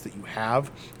space that you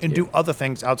have and do other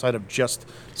things outside of just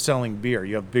selling beer.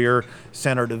 You have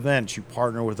beer-centered events. You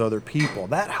partner with other people.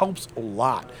 That helps a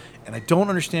lot. And I don't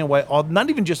understand why,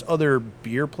 not even just other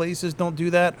beer places don't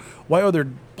do that, why other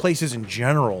places in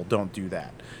general don't do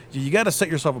that. You got to set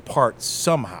yourself apart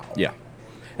somehow. Yeah,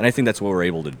 and I think that's what we're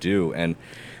able to do. And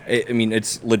I mean,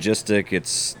 it's logistic.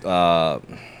 It's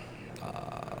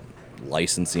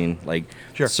licensing. Like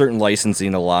Sure. certain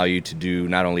licensing allow you to do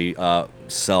not only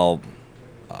sell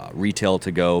retail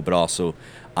to go, but also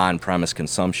on-premise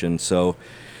consumption. So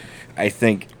I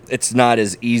think it's not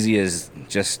as easy as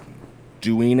just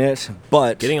doing it,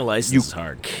 but Getting a license is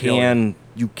hard.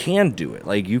 You can do it.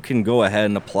 Like you can go ahead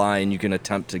and apply, and you can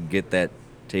attempt to get that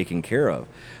taken care of.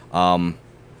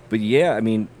 But yeah, I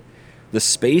mean, the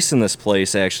space in this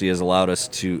place actually has allowed us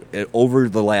to, over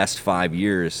the last 5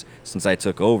 years since I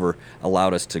took over,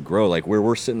 allowed us to grow. Like where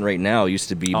we're sitting right now used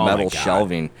to be Oh my metal God.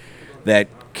 shelving that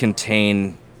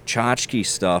contain tchotchke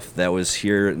stuff that was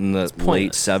here in the late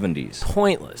pointless. 70s.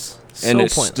 Pointless. And So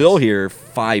it's pointless. still here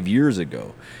 5 years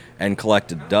ago and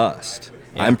collected dust.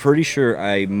 Yeah. I'm pretty sure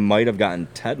I might have gotten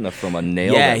tetanus from a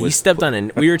nail. Yeah, that he was stepped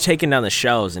on we were taking down the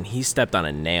shelves, and he stepped on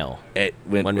a nail it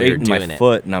went when right we were in doing my it.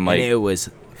 foot, and I'm like, it was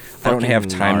I don't have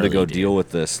fucking time to go gnarly, dude. deal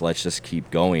with this. Let's just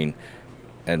keep going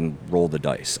and roll the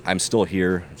dice. I'm still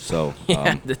here, so Yeah, the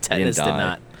I didn't tetanus did die.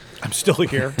 not. I'm still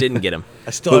here. Didn't get him.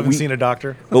 I still But haven't we- seen a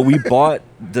doctor. But we bought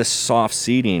this soft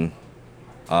seating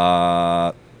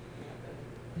the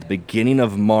beginning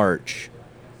of March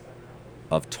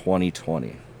of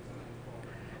 2020.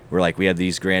 We had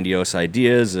these grandiose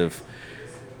ideas of,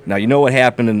 now you know what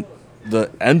happened in the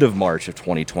end of March of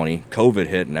 2020, COVID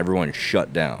hit and everyone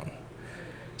shut down.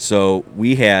 So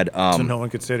we had, So no one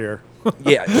could sit here.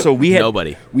 yeah, so we had,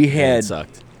 Nobody. we Yeah, had, it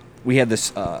sucked. we had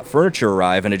this furniture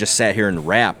arrive, and it just sat here in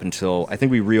wrap until I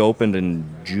think we reopened in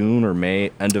June or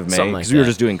May, end of May, Something like we were that.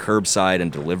 just doing curbside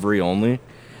and delivery only.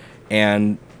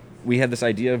 And we had this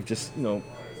idea of just,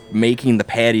 making the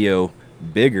patio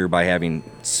bigger by having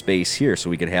space here so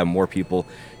we could have more people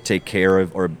take care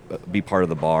of or be part of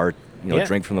the bar, Yeah.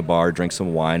 drink from the bar, drink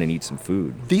some wine, and eat some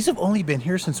food. These have only been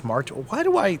here since March. Why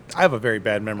do I have a very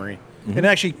bad memory. And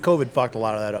actually, COVID fucked a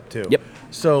lot of that up too. Yep.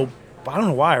 So I don't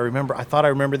know why I thought I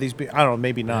remember these. I don't know.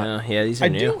 Maybe not. Yeah, these are I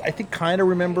new. do. I think kind of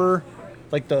remember,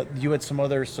 you had some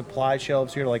other supply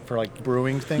shelves here, for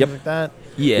brewing things Yep. like that.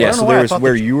 Yeah. I Yeah, don't so know why I there was thought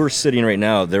where that- you were sitting right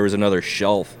now, there was another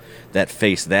shelf that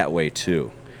faced that way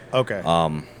too. Okay. It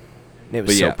was but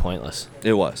so yeah. pointless.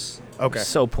 It was. okay.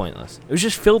 So pointless. It was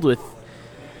just filled with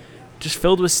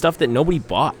stuff that nobody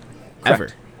bought ever.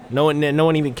 Correct. No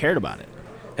one even cared about it.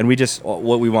 And we just,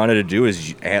 what we wanted to do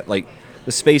is,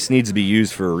 the space needs to be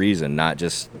used for a reason, not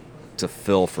just to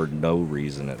fill for no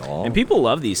reason at all. And people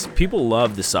love these. People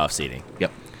love the soft seating.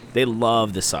 Yep. They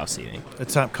love the soft seating.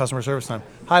 It's time. Customer service time.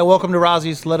 Hi, welcome to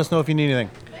Rozi's. Let us know if you need anything.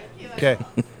 Okay.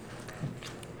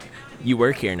 You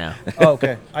work here now. Oh,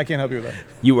 okay. I can't help you with that.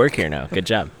 You work here now. Good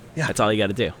job. Yeah. That's all you got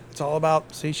to do. It's all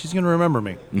about. See, she's gonna remember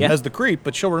me Yeah. as the creep,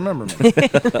 but she'll remember me.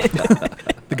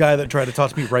 The guy that tried to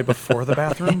talk to me right before the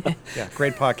bathroom. Yeah,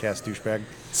 great podcast, douchebag.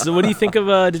 So, what do you think of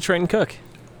Detroit and Cook?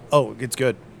 Oh, it's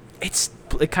good.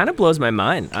 It kind of blows my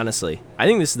mind, honestly. I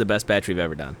think this is the best batch we've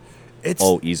ever done. It's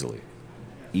Oh, easily.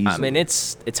 I mean,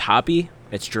 it's hoppy,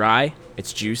 it's dry,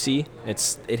 it's juicy,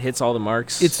 it hits all the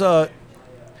marks. it's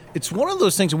one of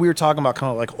those things that we were talking about,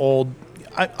 kind of like old.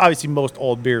 Obviously, most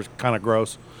old beers kind of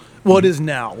gross. Well, it is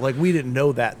now. Like we didn't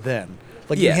know that then.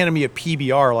 Like you Yeah. handed me a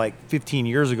PBR like 15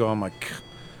 years ago. I'm like,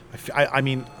 I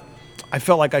mean, I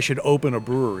felt like I should open a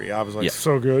brewery. I was like, Yeah.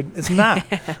 so good. It's not.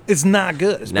 It's not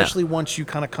good, especially once you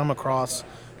kind of come across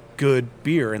good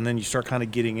beer, and then you start kind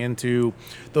of getting into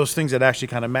those things that actually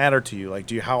kind of matter to you. Like,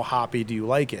 how hoppy do you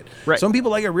like it? Right. Some people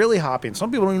like it really hoppy, and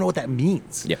some people don't even know what that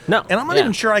means. Yeah. No. And I'm not Yeah.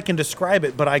 even sure I can describe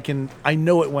it, but I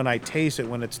know it when I taste it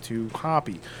when it's too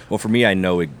hoppy. Well, for me, I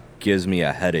know it gives me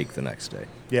a headache the next day.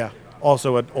 Yeah.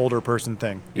 Also an older person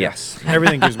thing. Yes.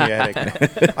 Everything gives me a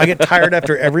headache. I get tired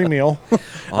after every meal.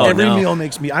 Every no. meal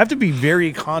makes me. I have to be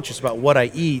very conscious about what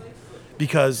I eat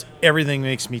because everything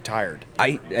makes me tired.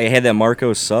 I had that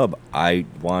Marco sub. I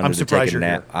wanted I'm to take surprised a you're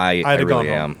nap. here. I I'd have really gone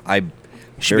home. am.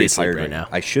 Should very be asleep tired right now.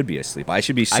 I should be asleep. I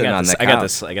should be I sitting got on this. the I couch. got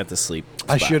this. I got the sleep.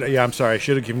 I spot. should. Yeah, I'm sorry. I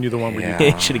should have given you the one where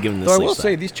Yeah. Should have given the Though I sleep. will spot.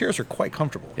 say these chairs are quite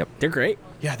comfortable. Yep. They're great.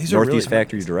 Yeah, these are really Northeast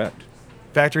Factory Direct.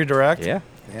 Factory Direct. Yeah.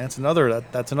 Yeah, it's another.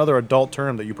 That's another adult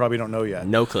term that you probably don't know yet.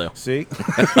 No clue, See,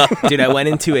 dude. I went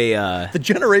into a. the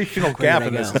generational gap did I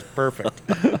in this go? is perfect.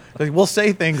 Like we'll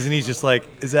say things, and he's just like,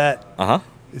 "Is that?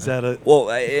 Is that a?" Well,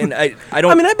 I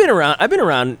don't. I mean, I've been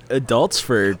around adults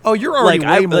for. Oh, you're already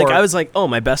like way more. I was like, oh,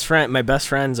 my best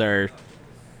friends are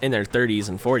in their 30s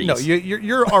and 40s. No,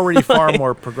 you're already far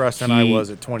more progressed than I was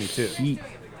at 22.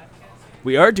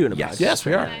 We are doing a Yes. podcast. Yes,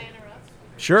 we are. Can I interrupt?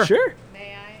 Sure. Sure.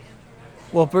 May I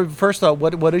interrupt? Well, first off,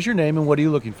 what is your name and what are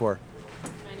you looking for? My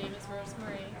name is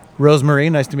Rosemary. Rosemary,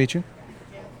 nice to meet you.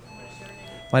 What is your name?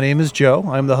 My name is Joe.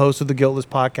 I'm the host of the Guiltless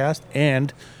podcast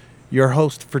and your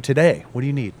host for today. What do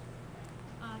you need?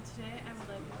 Today I would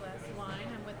like a glass of wine.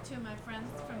 I'm with two of my friends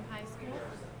from high school.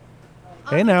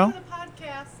 Hey, now. To the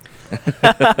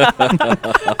podcast.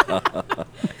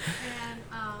 And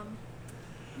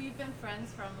we've been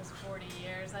friends for almost 40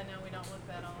 years. I know we don't look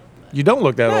that old, but You don't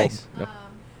look that Nice. old.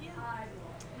 yeah,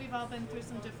 we've all been through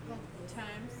some difficult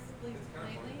times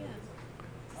lately, and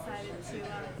decided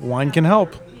to. Wine can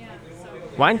help. Yeah. So.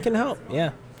 Wine can help. Yeah.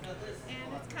 And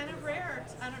it's kind of rare.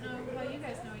 I don't know how you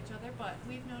guys know each other, but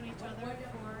we've known each other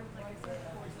for, like I said,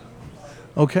 40 years.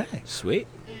 Okay. Sweet.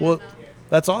 Well,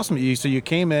 that's awesome. So you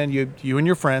came in, you and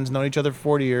your friends known each other for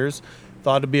 40 years,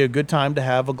 thought it'd be a good time to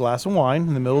have a glass of wine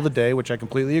in the middle of the day, which I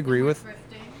completely agree with. Thrifting.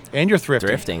 And you're thrifting.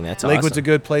 Thrifting. That's Lakewood's awesome. a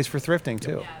good place for thrifting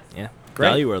too. Yes. Yeah. Great.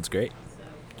 Value World's great. So,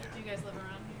 do you guys live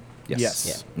around here?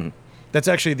 Yes. Yeah. That's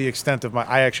actually the extent of my.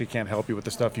 I actually can't help you with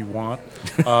the stuff you want.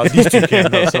 These two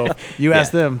can though. So you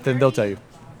ask them, then they'll tell you.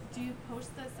 Do you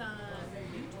post this on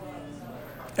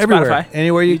YouTube? Everywhere, Spotify,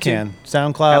 anywhere you YouTube, can.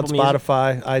 SoundCloud, Apple Music,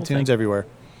 Spotify, whole iTunes, thing. everywhere.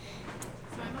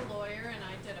 So I'm a lawyer, and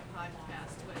I did a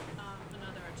podcast with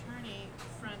another attorney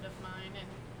friend of mine, and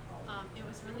it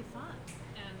was really fun.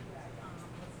 And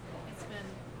it's been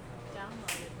downloaded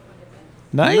quite a bit.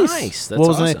 Nice. That's what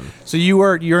was the name? awesome. So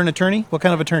you're an attorney? What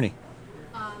kind of attorney?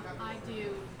 I do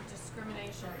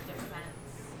discrimination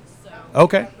defense. So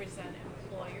Okay. I represent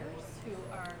employers who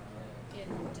are in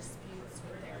disputes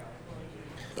with their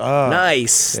employees.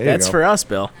 Nice. there you That's go. for us,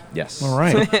 Bill. Yes. All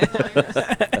right.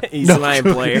 He's No. my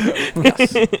employer.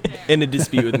 In a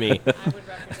dispute with me. I would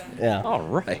represent him Yeah. All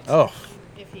right. Oh,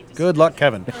 if he good luck,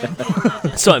 Kevin.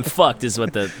 So I'm fucked, is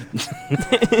what the.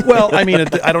 Well, I mean,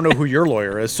 I don't know who your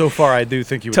lawyer is. So far, I do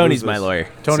think you would Tony's lose my this. lawyer,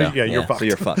 Tony, so, yeah, you're yeah. fucked. So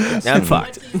you're fucked. Yes. Now I'm What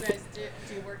fucked. do you guys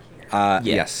do you work here? Yeah.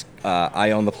 Yes.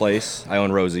 I own the place. I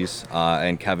own Rosie's,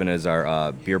 and Kevin is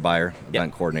our beer buyer,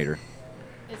 event coordinator.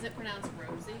 Is it pronounced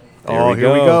Rosie? Oh,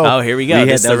 here we go. Oh, here we go. We had-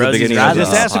 This is that the was the Rosie's beginning I of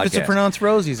Razzle. just asked if it's podcast. pronounced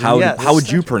Rosie's. and How yes, how would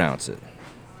it's- you pronounce it?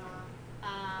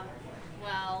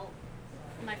 Well,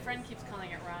 my friend keeps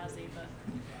calling it Rozi, but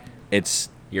It's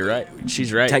You're right.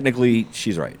 She's right. technically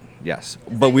she's right. Yes,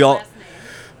 is but that we your all. last name?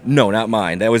 No, not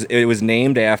mine. It was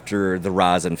named after the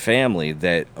Rosin family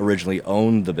that originally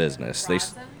owned the business.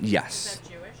 Rosin? Yes. Is that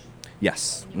Jewish?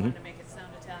 Yes. And you Mhm. wanted to make it sound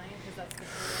Italian because that's the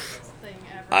coolest thing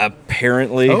ever.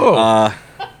 Apparently, Oh.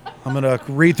 I'm going to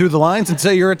read through the lines and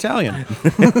say you're Italian. You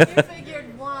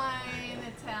figured wine,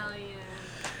 Italian.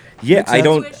 yeah, I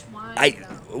don't. Jewish wine. I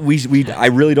I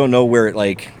really don't know where it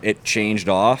changed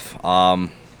off. Changed it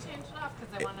off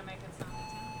because I wanted to make it sound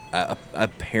Italian.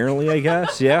 Apparently, I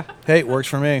guess. Yeah. Hey, it works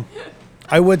for me.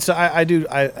 I would say I do.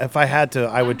 If I had to,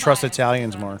 I would trust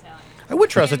Italians more. I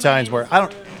would trust Italians more. I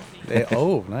don't.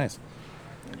 Oh, nice.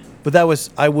 But that was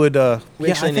I would. Yeah, We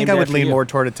I actually think named I it would after lean you. more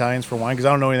toward Italians for wine because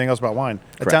I don't know anything else about wine.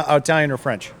 Correct. Italian or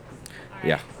French. All right.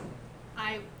 Yeah.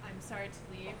 I'm sorry to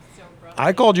leave so abruptly.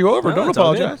 I called you over. No, Don't it's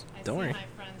all good. apologize. I Don't see worry. my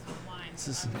friends with wine,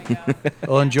 so I'm gonna go.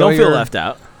 Well, enjoy Don't your feel left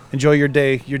out. enjoy your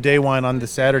day wine on this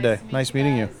Saturday. Nice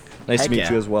meeting you. guys. Nice Heck to meet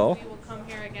yeah. you as well. We will come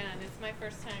here again. It's my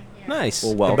first time here. Nice.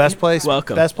 Well, The welcome. best place.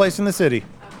 Welcome. Best place in the city. Okay,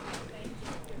 thank you.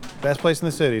 Best place in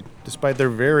the city, despite their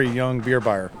very young beer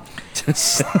buyer.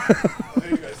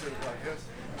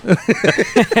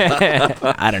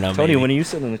 I don't know. Tony, maybe. when are you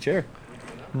sitting in the chair?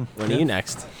 When are you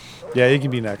next? Yeah, you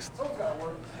can be next.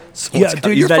 So Yeah, it's-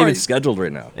 dude, he's you're not fine. even scheduled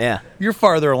right now. Yeah. You're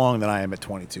farther along than I am at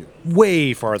 22.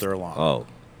 Way farther along. Oh,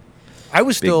 I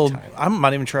was big still. time. I'm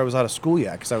not even sure I was out of school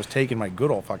yet because I was taking my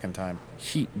good old fucking time.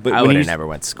 but I when would you- have never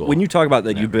went to school. When you talk about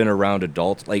that, you've been around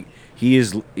adults. Like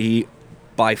he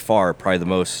by far probably the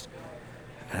most.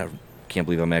 I can't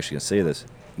believe I'm actually gonna say this.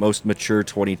 Most mature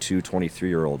 22,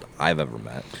 23-year-old I've ever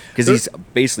met because he's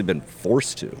basically been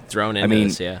forced to. Thrown I into mean,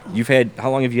 this, yeah. You've had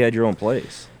how long have you had your own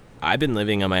place? I've been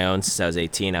living on my own since I was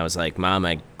 18. I was like, Mom,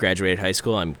 I graduated high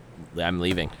school. I'm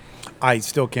leaving. I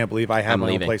still can't believe I have I'm my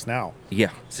own leaving. place now. Yeah.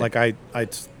 Like I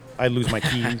lose my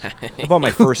keys. I bought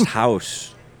my first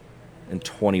house in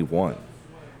 21.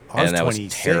 I was And that was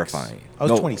 26. terrifying. I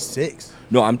was No. 26.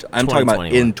 No, I'm talking about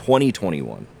 2021. in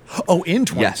 2021. Oh, in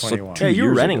Yes, so 2021. Yeah, you were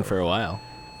years renting ago. for a while.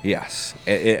 Yes.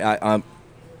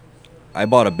 I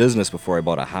bought a business before I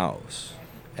bought a house.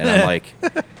 And I'm like,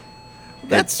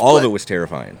 That's all of what- it was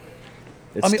terrifying.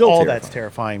 It's I mean, still all terrifying. that's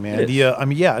terrifying, man. It is. I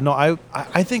mean, yeah, no,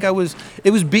 I think it was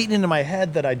beaten into my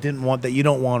head that I didn't want that. You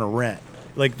don't want to rent.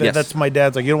 Like Yes. that's my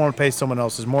dad's like, you don't want to pay someone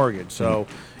else's mortgage. So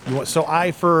so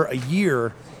I for a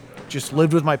year just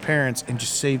lived with my parents and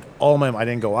just saved all my money. I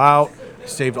didn't go out,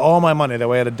 saved all my money. That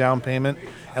way I had a down payment.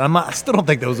 And I still don't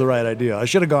think that was the right idea. I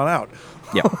should have gone out.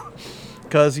 Yeah.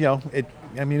 Because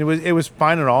it was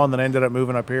fine and all, and then I ended up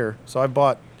moving up here. So I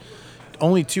bought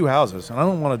only 2 houses, and I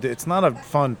don't want to do. It's not a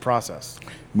fun process.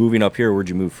 Moving up here, where'd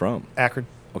you move from? Akron,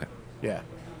 Okay. yeah.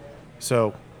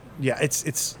 So, yeah,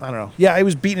 it's I don't know. Yeah, it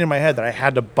was beaten in my head that I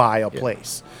had to buy a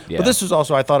place. Yeah. But this was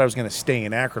also I thought I was going to stay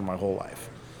in Akron my whole life,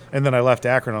 and then I left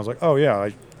Akron. I was like, oh yeah,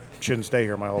 I shouldn't stay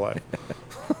here my whole life.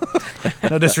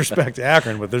 No disrespect to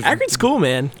Akron, but there's Akron's cool,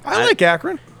 man. I like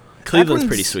Akron. Cleveland's Akron's-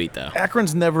 pretty sweet, though.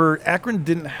 Akron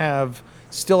didn't have,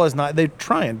 still has not, they're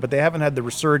trying, but they haven't had the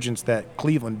resurgence that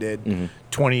Cleveland did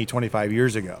 20, 25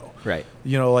 years ago. Right.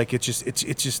 You know, like it's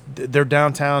just, their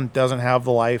downtown doesn't have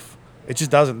the life. It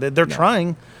just doesn't. They're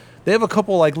trying. They have a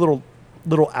couple like little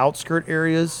outskirt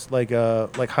areas, like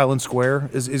Highland Square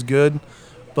is good,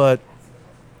 but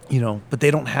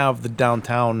they don't have the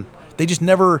downtown. They just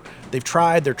never, they've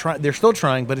tried, they're still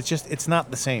trying, but it's not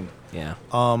the same. Yeah.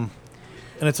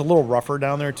 And it's a little rougher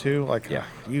down there too. Like, Yeah.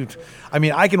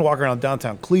 I can walk around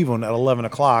downtown Cleveland at 11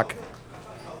 o'clock,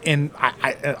 and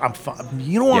I'm fine.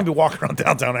 You don't want to be walking around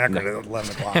downtown Akron at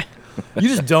 11 o'clock. You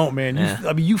just don't,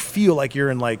 man. You feel like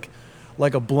you're in like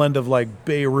a blend of like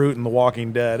Beirut and The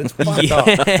Walking Dead. It's fucked up.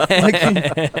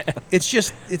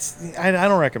 I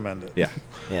don't recommend it. Yeah.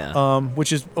 Yeah.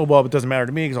 Which is it doesn't matter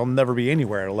to me because I'll never be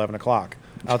anywhere at 11 o'clock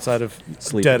outside of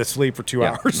Sleeping. dead asleep for 2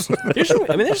 hours.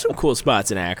 There's some cool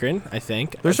spots in Akron, I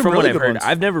think. There's some From really what I've good heard, ones.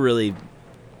 I've never really.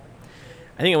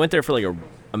 I think I went there for like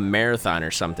a marathon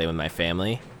or something with my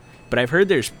family, but I've heard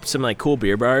there's some like cool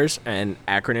beer bars and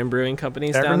Acronym Brewing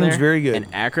companies down there. Acronym's very good.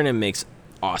 And Acronym makes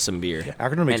awesome beer.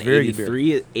 Acronym makes and very good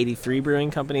beer. 83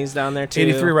 brewing companies down there too.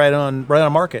 83 right on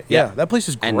Market. Yeah, that place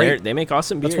is And great. they make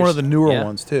awesome beers. That's one of the newer Yeah.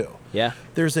 ones too. Yeah.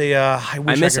 There's a I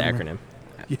wish I miss could Acronym. remember-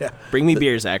 Yeah. Bring me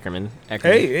beers, Acronym.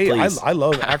 Hey, please. I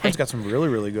love Akron's got some really,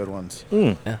 really good ones.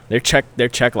 Yeah, they're Czech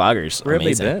lagers. Where have they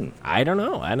amazing. been? I don't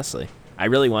know, honestly. I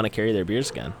really want to carry their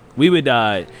beers again. We would,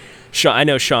 I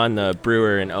know Sean, the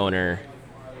brewer and owner,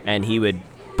 and he would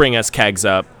bring us kegs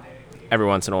up every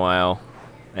once in a while,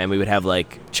 and we would have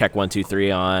like Czech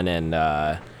 123 on,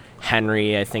 and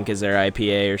Henry, I think, is their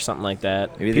IPA or something like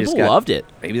that. Maybe they People just got- loved it.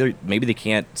 Maybe they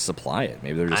can't supply it.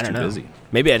 Maybe they're just I don't too know. busy.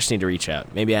 Maybe I just need to reach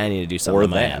out. Maybe I need to do something Or on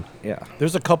my that. end. Yeah.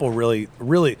 There's a couple really,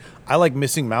 really. I like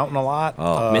Missing Mountain a lot.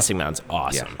 Oh. Missing Mountain's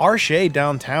awesome. Arche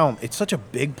downtown. It's such a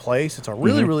big place. It's a Mm-hmm.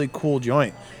 really, really cool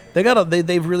joint.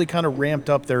 They've really kind of ramped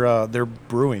up their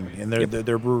brewing and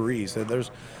their breweries.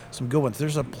 There's some good ones.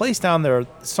 There's a place down there,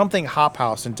 something Hop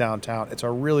House in downtown. It's a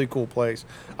really cool place.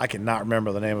 I cannot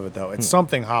remember the name of it though. It's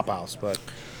something Hop House, but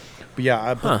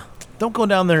yeah, don't go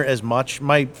down there as much.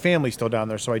 My family's still down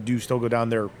there, so I do still go down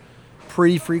there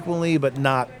pretty frequently, but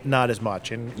not as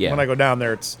much. And Yeah. when I go down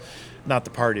there, it's not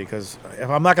to party, because if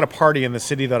I'm not going to party in the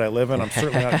city that I live in, I'm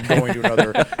certainly not going to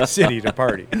another city to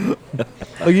party.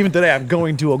 Like even today, I'm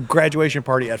going to a graduation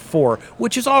party at 4,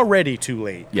 which is already too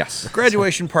late. Yes.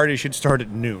 Graduation party should start at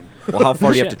noon. Well, how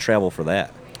far do you have to travel for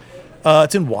that?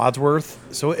 It's in Wadsworth,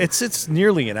 so it's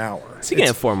nearly an hour. So you can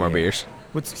have 4 more beers.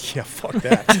 Fuck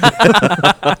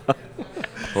that.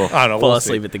 I don't know. Fall we'll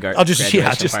asleep see. at the I'll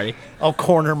just party. I'll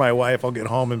corner my wife. I'll get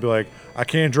home and be like, I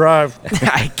can't drive.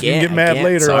 I can't. You can get mad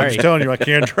later. Sorry. I'm just telling you, I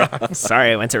can't drive.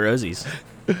 Sorry, I went to Rosie's.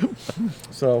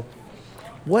 So,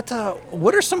 what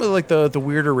are some of the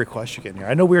weirder requests you get in here?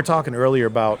 I know we were talking earlier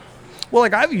about, well,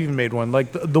 like I've even made one.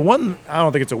 Like the one, I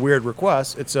don't think it's a weird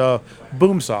request. It's a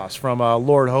boom sauce from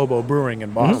Lord Hobo Brewing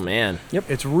in Boston. Oh man. Yep,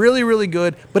 it's really, really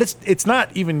good, but it's not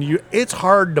even it's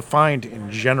hard to find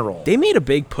in general. They made a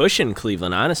big push in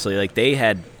Cleveland, honestly. Like they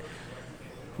had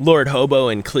Lord Hobo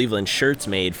and Cleveland shirts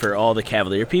made for all the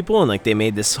Cavalier people, and like they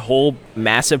made this whole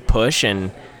massive push,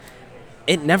 and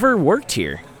it never worked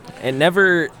here. It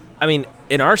never. I mean,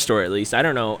 in our store at least. I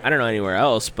don't know anywhere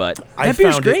else, but that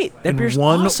beer's found great. it That in beer's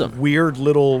one awesome. weird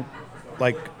little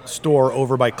like store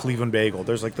over by Cleveland Bagel.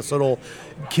 There's like this little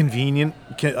convenient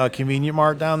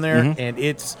mart down there, Mm-hmm. and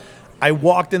it's I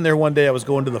walked in there one day. I was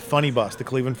going to the Funny Bus, the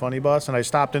Cleveland Funny Bus, and I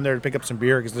stopped in there to pick up some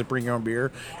beer because they bring your own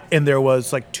beer. And there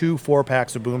was like 2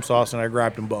 4-packs of Boom Sauce, and I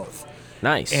grabbed them both.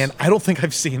 Nice. And I don't think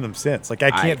I've seen them since. Like, I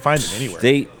can't find them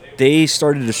anywhere. They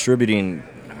started distributing,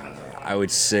 I would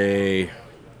say,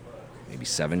 maybe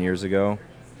 7 years ago.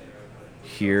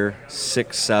 Here,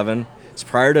 6, 7. It's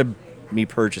prior to me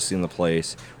purchasing the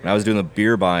place. When I was doing the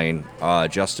beer buying,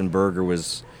 Justin Berger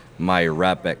was my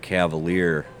rep at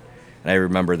Cavalier, and I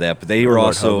remember that. But they were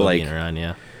also like, around,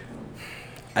 yeah.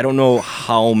 I don't know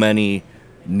how many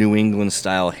New England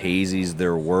style hazies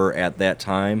there were at that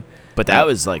time. But that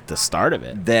was like the start of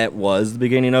it. That was the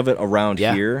beginning of it around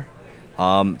here.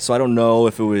 So I don't know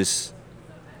if it was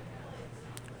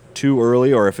too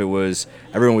early or if it was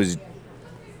everyone was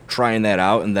trying that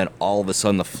out, and then all of a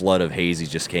sudden the flood of hazies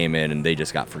just came in and they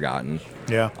just got forgotten.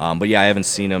 Yeah. But yeah, I haven't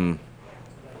seen them.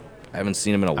 I haven't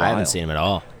seen them in a while. I haven't seen him at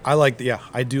all.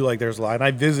 I do like theirs a lot. And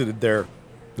I visited there.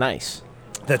 Nice.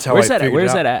 That's how Where's I that at? figured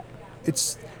Where's it out. that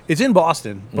at? It's in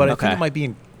Boston, but I think Okay. it might be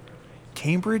in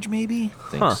Cambridge, maybe. I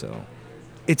think so.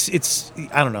 It's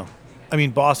I don't know. I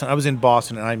mean, Boston. I was in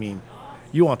Boston, and I mean,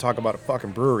 you want to talk about a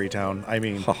fucking brewery town? I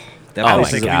mean, That I don't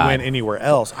place think is if God. we went anywhere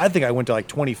else. I think I went to like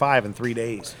 25 in 3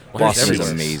 days. Boston is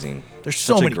everywhere. amazing. There's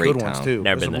so Such a many great good ones town. too.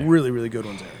 Never There's been some there. really, really good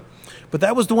ones there. But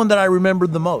that was the one that I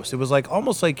remembered the most. It was like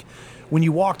almost like when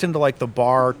you walked into like the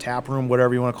bar, tap room,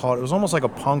 whatever you want to call it. It was almost like a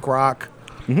punk rock.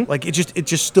 Like it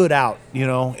just stood out, you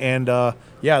know. And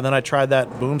then I tried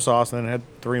that Boom Sauce and then had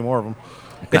 3 more of them.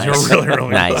 They were really, really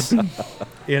Nice. good.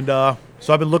 And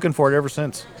so I've been looking for it ever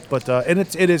since. But and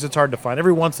it's hard to find.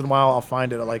 Every once in a while I'll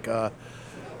find it at like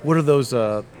what are those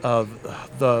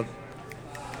the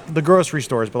grocery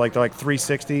stores, but like they're like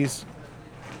 360s.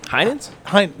 Heinen's?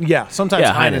 Yeah, sometimes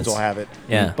Yeah, Heinen's Heinen's. will have it.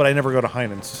 Yeah. But I never go to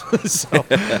Heinen's. So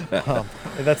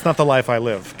that's not the life I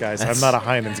live, guys. I'm not a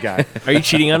Heinen's guy. Are you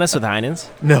cheating on us with Heinen's?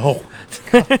 No.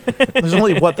 There's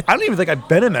only I don't even think I've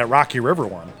been in that Rocky River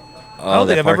one. I don't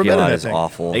think I've ever parking been in lot that is thing.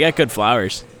 awful. They got good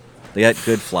flowers. They got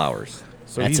good flowers.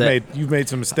 So That's you've made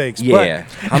some mistakes. Yeah.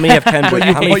 How many have Ken? How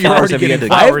many but you're flowers already have you had getting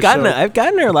to flowers. I've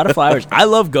gotten her a lot of flowers. I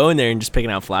love going there and just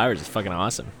picking out flowers. It's fucking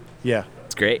awesome. Yeah.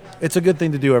 It's great. It's a good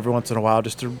thing to do every once in a while,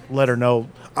 just to let her know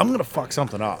I'm gonna fuck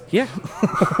something up. Yeah.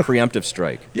 Preemptive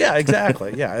strike. Yeah,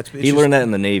 exactly. Yeah, it's He learned that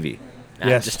in the Navy. Nah,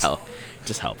 Yes. just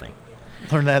helping.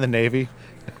 learned that in the Navy,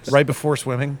 right before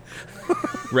swimming.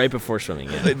 Right before swimming,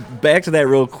 yeah. Back to that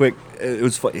real quick. It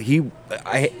was fun.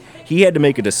 He had to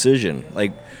make a decision.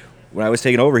 Like when I was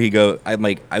taking over, I'm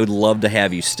like, I would love to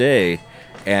have you stay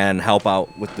and help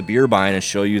out with the beer buying and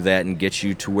show you that and get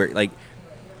you to where like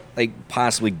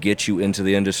possibly get you into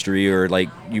the industry or like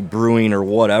you brewing or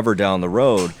whatever down the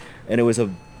road. And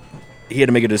he had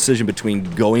to make a decision between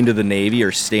going to the Navy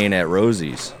or staying at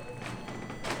Rosie's.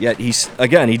 Yet he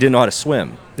didn't know how to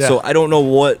swim. Yeah. So I don't know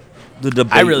what the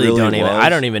debate I really don't was. even. I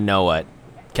don't even know what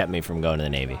kept me from going to the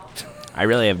Navy. I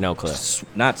really have no clue.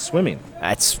 Not swimming.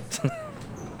 That's,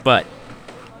 but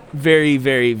very,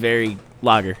 very, very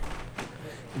lager.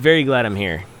 Very glad I'm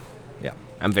here. Yeah.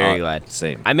 I'm very glad.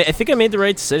 Same. I think I made the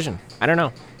right decision. I don't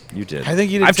know. You did. I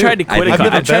think you did. I've too. tried to quit. I've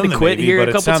never I've tried been in to the quit Navy, here but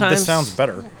a couple times. This sounds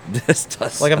better. This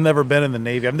does. Like I've never been in the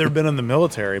Navy. I've never been in the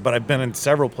military, but I've been in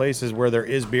several places where there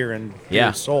is beer and beer Yeah.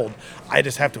 is sold. I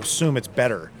just have to assume it's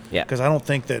better. Yeah. Because I don't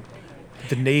think that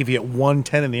the Navy at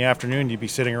 1:10 in the afternoon you'd be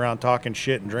sitting around talking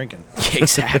shit and drinking.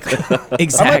 Exactly. I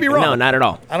Exactly. might be wrong. No, not at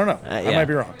all. I don't know. I yeah. might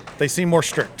be wrong. They seem more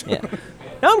strict. Yeah.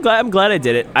 No, I'm glad I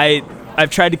did it. I've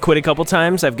tried to quit a couple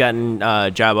times. I've gotten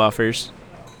job offers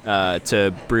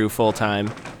to brew full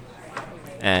time.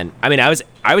 And I mean, I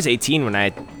was 18 when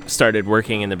I started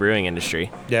working in the brewing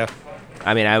industry. Yeah.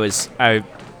 I mean, I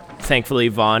thankfully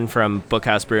Vaughn from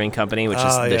Bookhouse Brewing Company, which is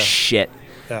Oh, the yeah. shit.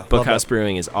 Yeah. Love Bookhouse that.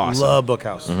 Brewing is awesome. Love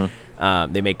Bookhouse.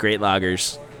 They make great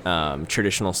lagers,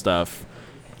 traditional stuff.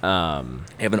 They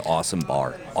have an awesome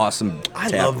bar. Awesome. I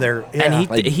tap love room. their. Yeah. And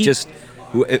Like he- just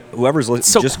whoever's listening,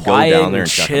 so just quiet go down there and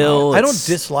and check chill. them out. I don't it's-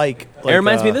 dislike. It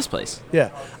reminds me of this place. Yeah,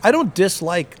 I don't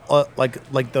dislike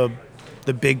like the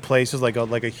big places like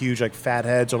a huge like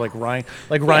Fatheads or like Ryan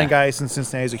Yeah. Geist in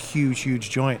Cincinnati is a huge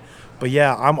joint. But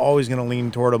yeah, I'm always gonna lean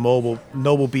toward a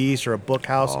Noble Beast or a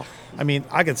Bookhouse. Oh. I mean,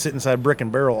 I could sit inside Brick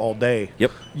and Barrel all day.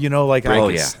 Yep. You know, like Oh,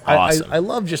 I, yeah. Awesome. I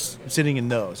love just sitting in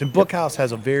those. And Bookhouse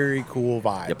has a very cool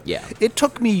vibe. Yep. Yeah. It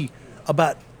took me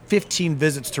about 15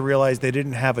 visits to realize they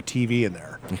didn't have a TV in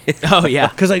there. Oh yeah.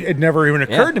 Because it never even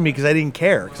occurred Yeah. to me because I didn't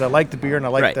care because I like the beer and I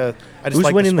like Right. I just Who's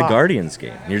like winning the spot. Guardians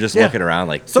game? You're just Yeah. looking around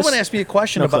like Someone this- asked me a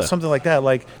question No about clue. something like that.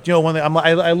 Like, you know, when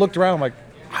I looked around, I'm like,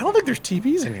 I don't think there's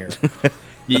TVs in here.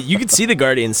 You could see the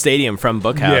Guardian Stadium from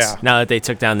Bookhouse Yeah. now that they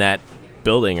took down that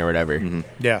building or whatever.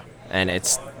 Yeah, And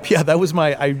it's yeah. That was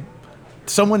my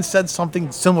someone said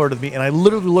something similar to me, and I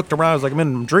literally looked around. I was like,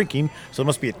 I'm drinking, so there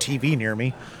must be a TV near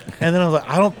me. And then I was like,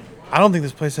 I don't think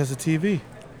this place has a TV.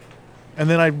 And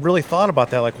then I really thought about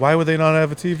that. Like, why would they not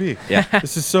have a TV? Yeah.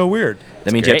 This is so weird.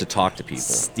 That means you have great. to talk to people.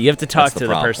 You have to talk That's to the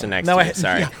the problem. person next Now to you.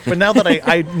 Sorry. but now that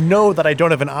I know that I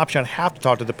don't have an option, I have to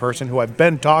talk to the person who I've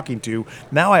been talking to.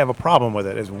 Now I have a problem with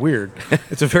it. It's weird.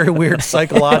 It's a very weird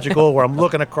psychological where I'm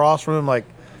looking across from him like,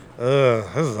 ugh,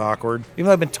 this is awkward. Even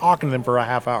though I've been talking to them for a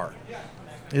half hour.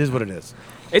 It is what it is.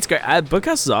 It's great.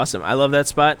 Bookhouse is awesome. I love that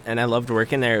spot, and I loved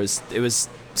working there. It was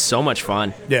so much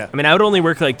fun. Yeah. I mean, I would only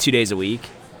work like 2 days a week,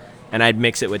 and I'd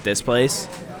mix it with this place.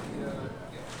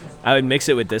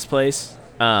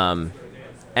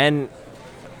 And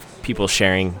people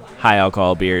sharing high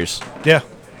alcohol beers Yeah.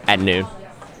 at noon.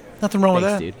 Nothing wrong with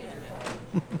Thanks,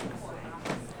 that. dude.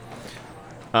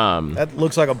 That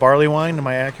looks like a barley wine. Am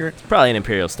I accurate? Probably an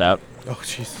imperial stout. Oh,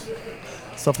 jeez.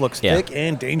 Stuff looks Yeah. thick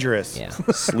and dangerous. Yeah.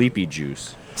 Sleepy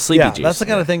juice. Sleepy Yeah, juice. that's the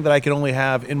kind of thing that I can only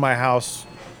have in my house.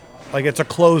 Like, it's a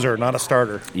closer, not a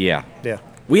starter. Yeah. Yeah.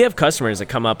 We have customers that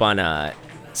come up on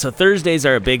so Thursdays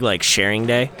are a big like sharing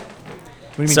day.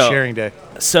 What do you mean So- sharing day?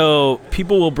 So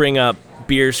people will bring up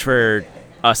beers for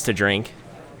us to drink.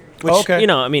 Which, Okay.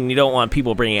 I mean, you don't want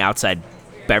people bringing outside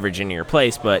beverage into your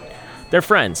place, but they're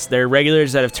friends. They're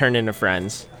regulars that have turned into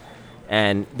friends,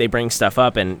 and they bring stuff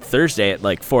up. And Thursday at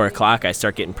like 4 o'clock, I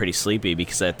start getting pretty sleepy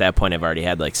because at that point I've already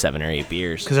had like 7 or 8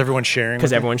 beers. Because everyone's sharing. Because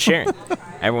with you? everyone's sharing.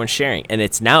 Everyone's sharing, and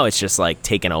it's just like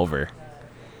taken over.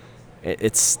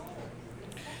 It's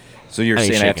So you're I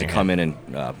mean, saying I have to shaking your come in and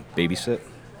babysit?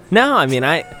 no, I mean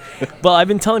well, I've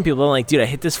been telling people, I'm like, dude, I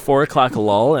hit this 4 o'clock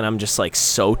lull, and I'm just like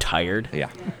so tired. Yeah.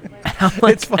 I'm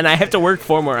like, and I have to work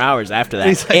 4 more hours after that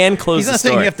He's like- and close He's the not store.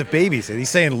 saying you have to babysit. He's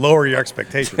saying lower your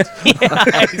expectations.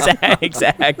 Yeah,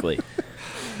 exactly.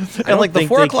 And like the think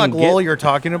 4 they o'clock can get- lull you're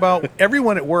talking about,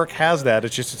 everyone at work has that.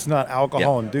 It's just it's not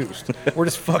alcohol induced. We're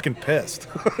just fucking pissed.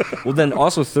 Well, then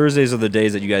also Thursdays are the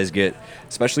days that you guys get,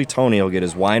 especially Tony will get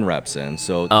his wine reps in.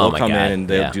 So they'll my come God, in and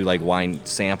they'll yeah. do like wine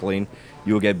sampling.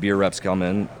 You will get beer reps come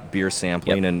in, beer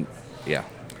sampling, Yep. and yeah.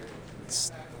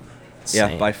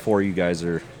 Same. By 4 you guys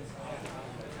are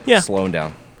Yeah. slowing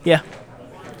down. Yeah.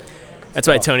 That's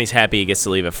why Tony's happy he gets to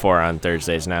leave at 4 on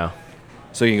Thursdays now.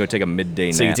 So you can go take a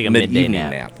midday So you nap. can take a midday mid-evening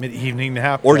nap. Mid-evening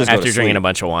nap. Or just go After to drinking sleep. a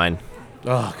bunch of wine.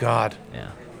 Oh God. Yeah.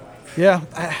 Yeah,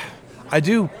 I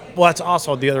do. Well, that's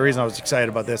also the other reason I was excited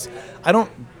about this. I don't.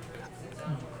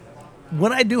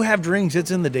 When I do have drinks,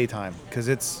 it's in the daytime because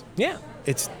it's Yeah.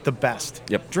 the best.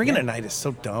 Yep. Drinking at night is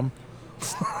so dumb.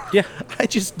 Yeah. I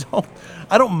just don't.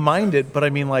 I don't mind it, but I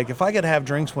mean, like, if I could have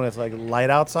drinks when it's like light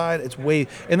outside, it's way.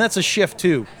 And that's a shift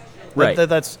too. Right.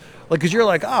 That's like because you're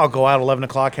like, oh, I'll go out 11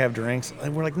 o'clock, have drinks,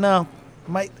 and we're like, no,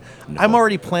 I'm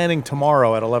already planning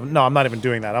tomorrow at 11. No, I'm not even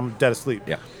doing that. I'm dead asleep.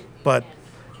 Yeah. But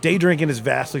day drinking is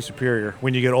vastly superior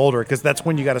when you get older because that's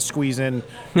when you got to squeeze in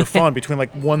your fun between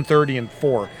like 1:30 and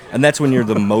 4. And that's when you're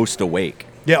the most awake.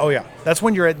 Yeah. Oh yeah. That's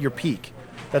when you're at your peak.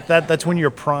 That's when you're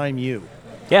prime you.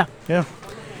 Yeah. Yeah.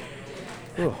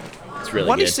 It's really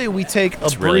Why don't you good. say we take a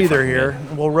It's really breather fucking here?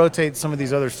 And we'll rotate some of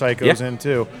these other psychos Yeah. in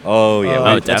too. Oh, yeah. Oh,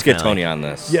 Let's get definitely. Tony on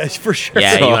this. Yeah, for sure.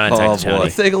 Yeah, you want to Oh, talk to Tony. boy.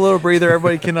 Let's take a little breather.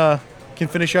 Everybody can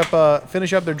finish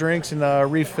up their drinks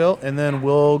and refill, and then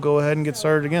we'll go ahead and get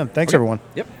started again. Thanks, everyone.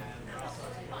 Yep.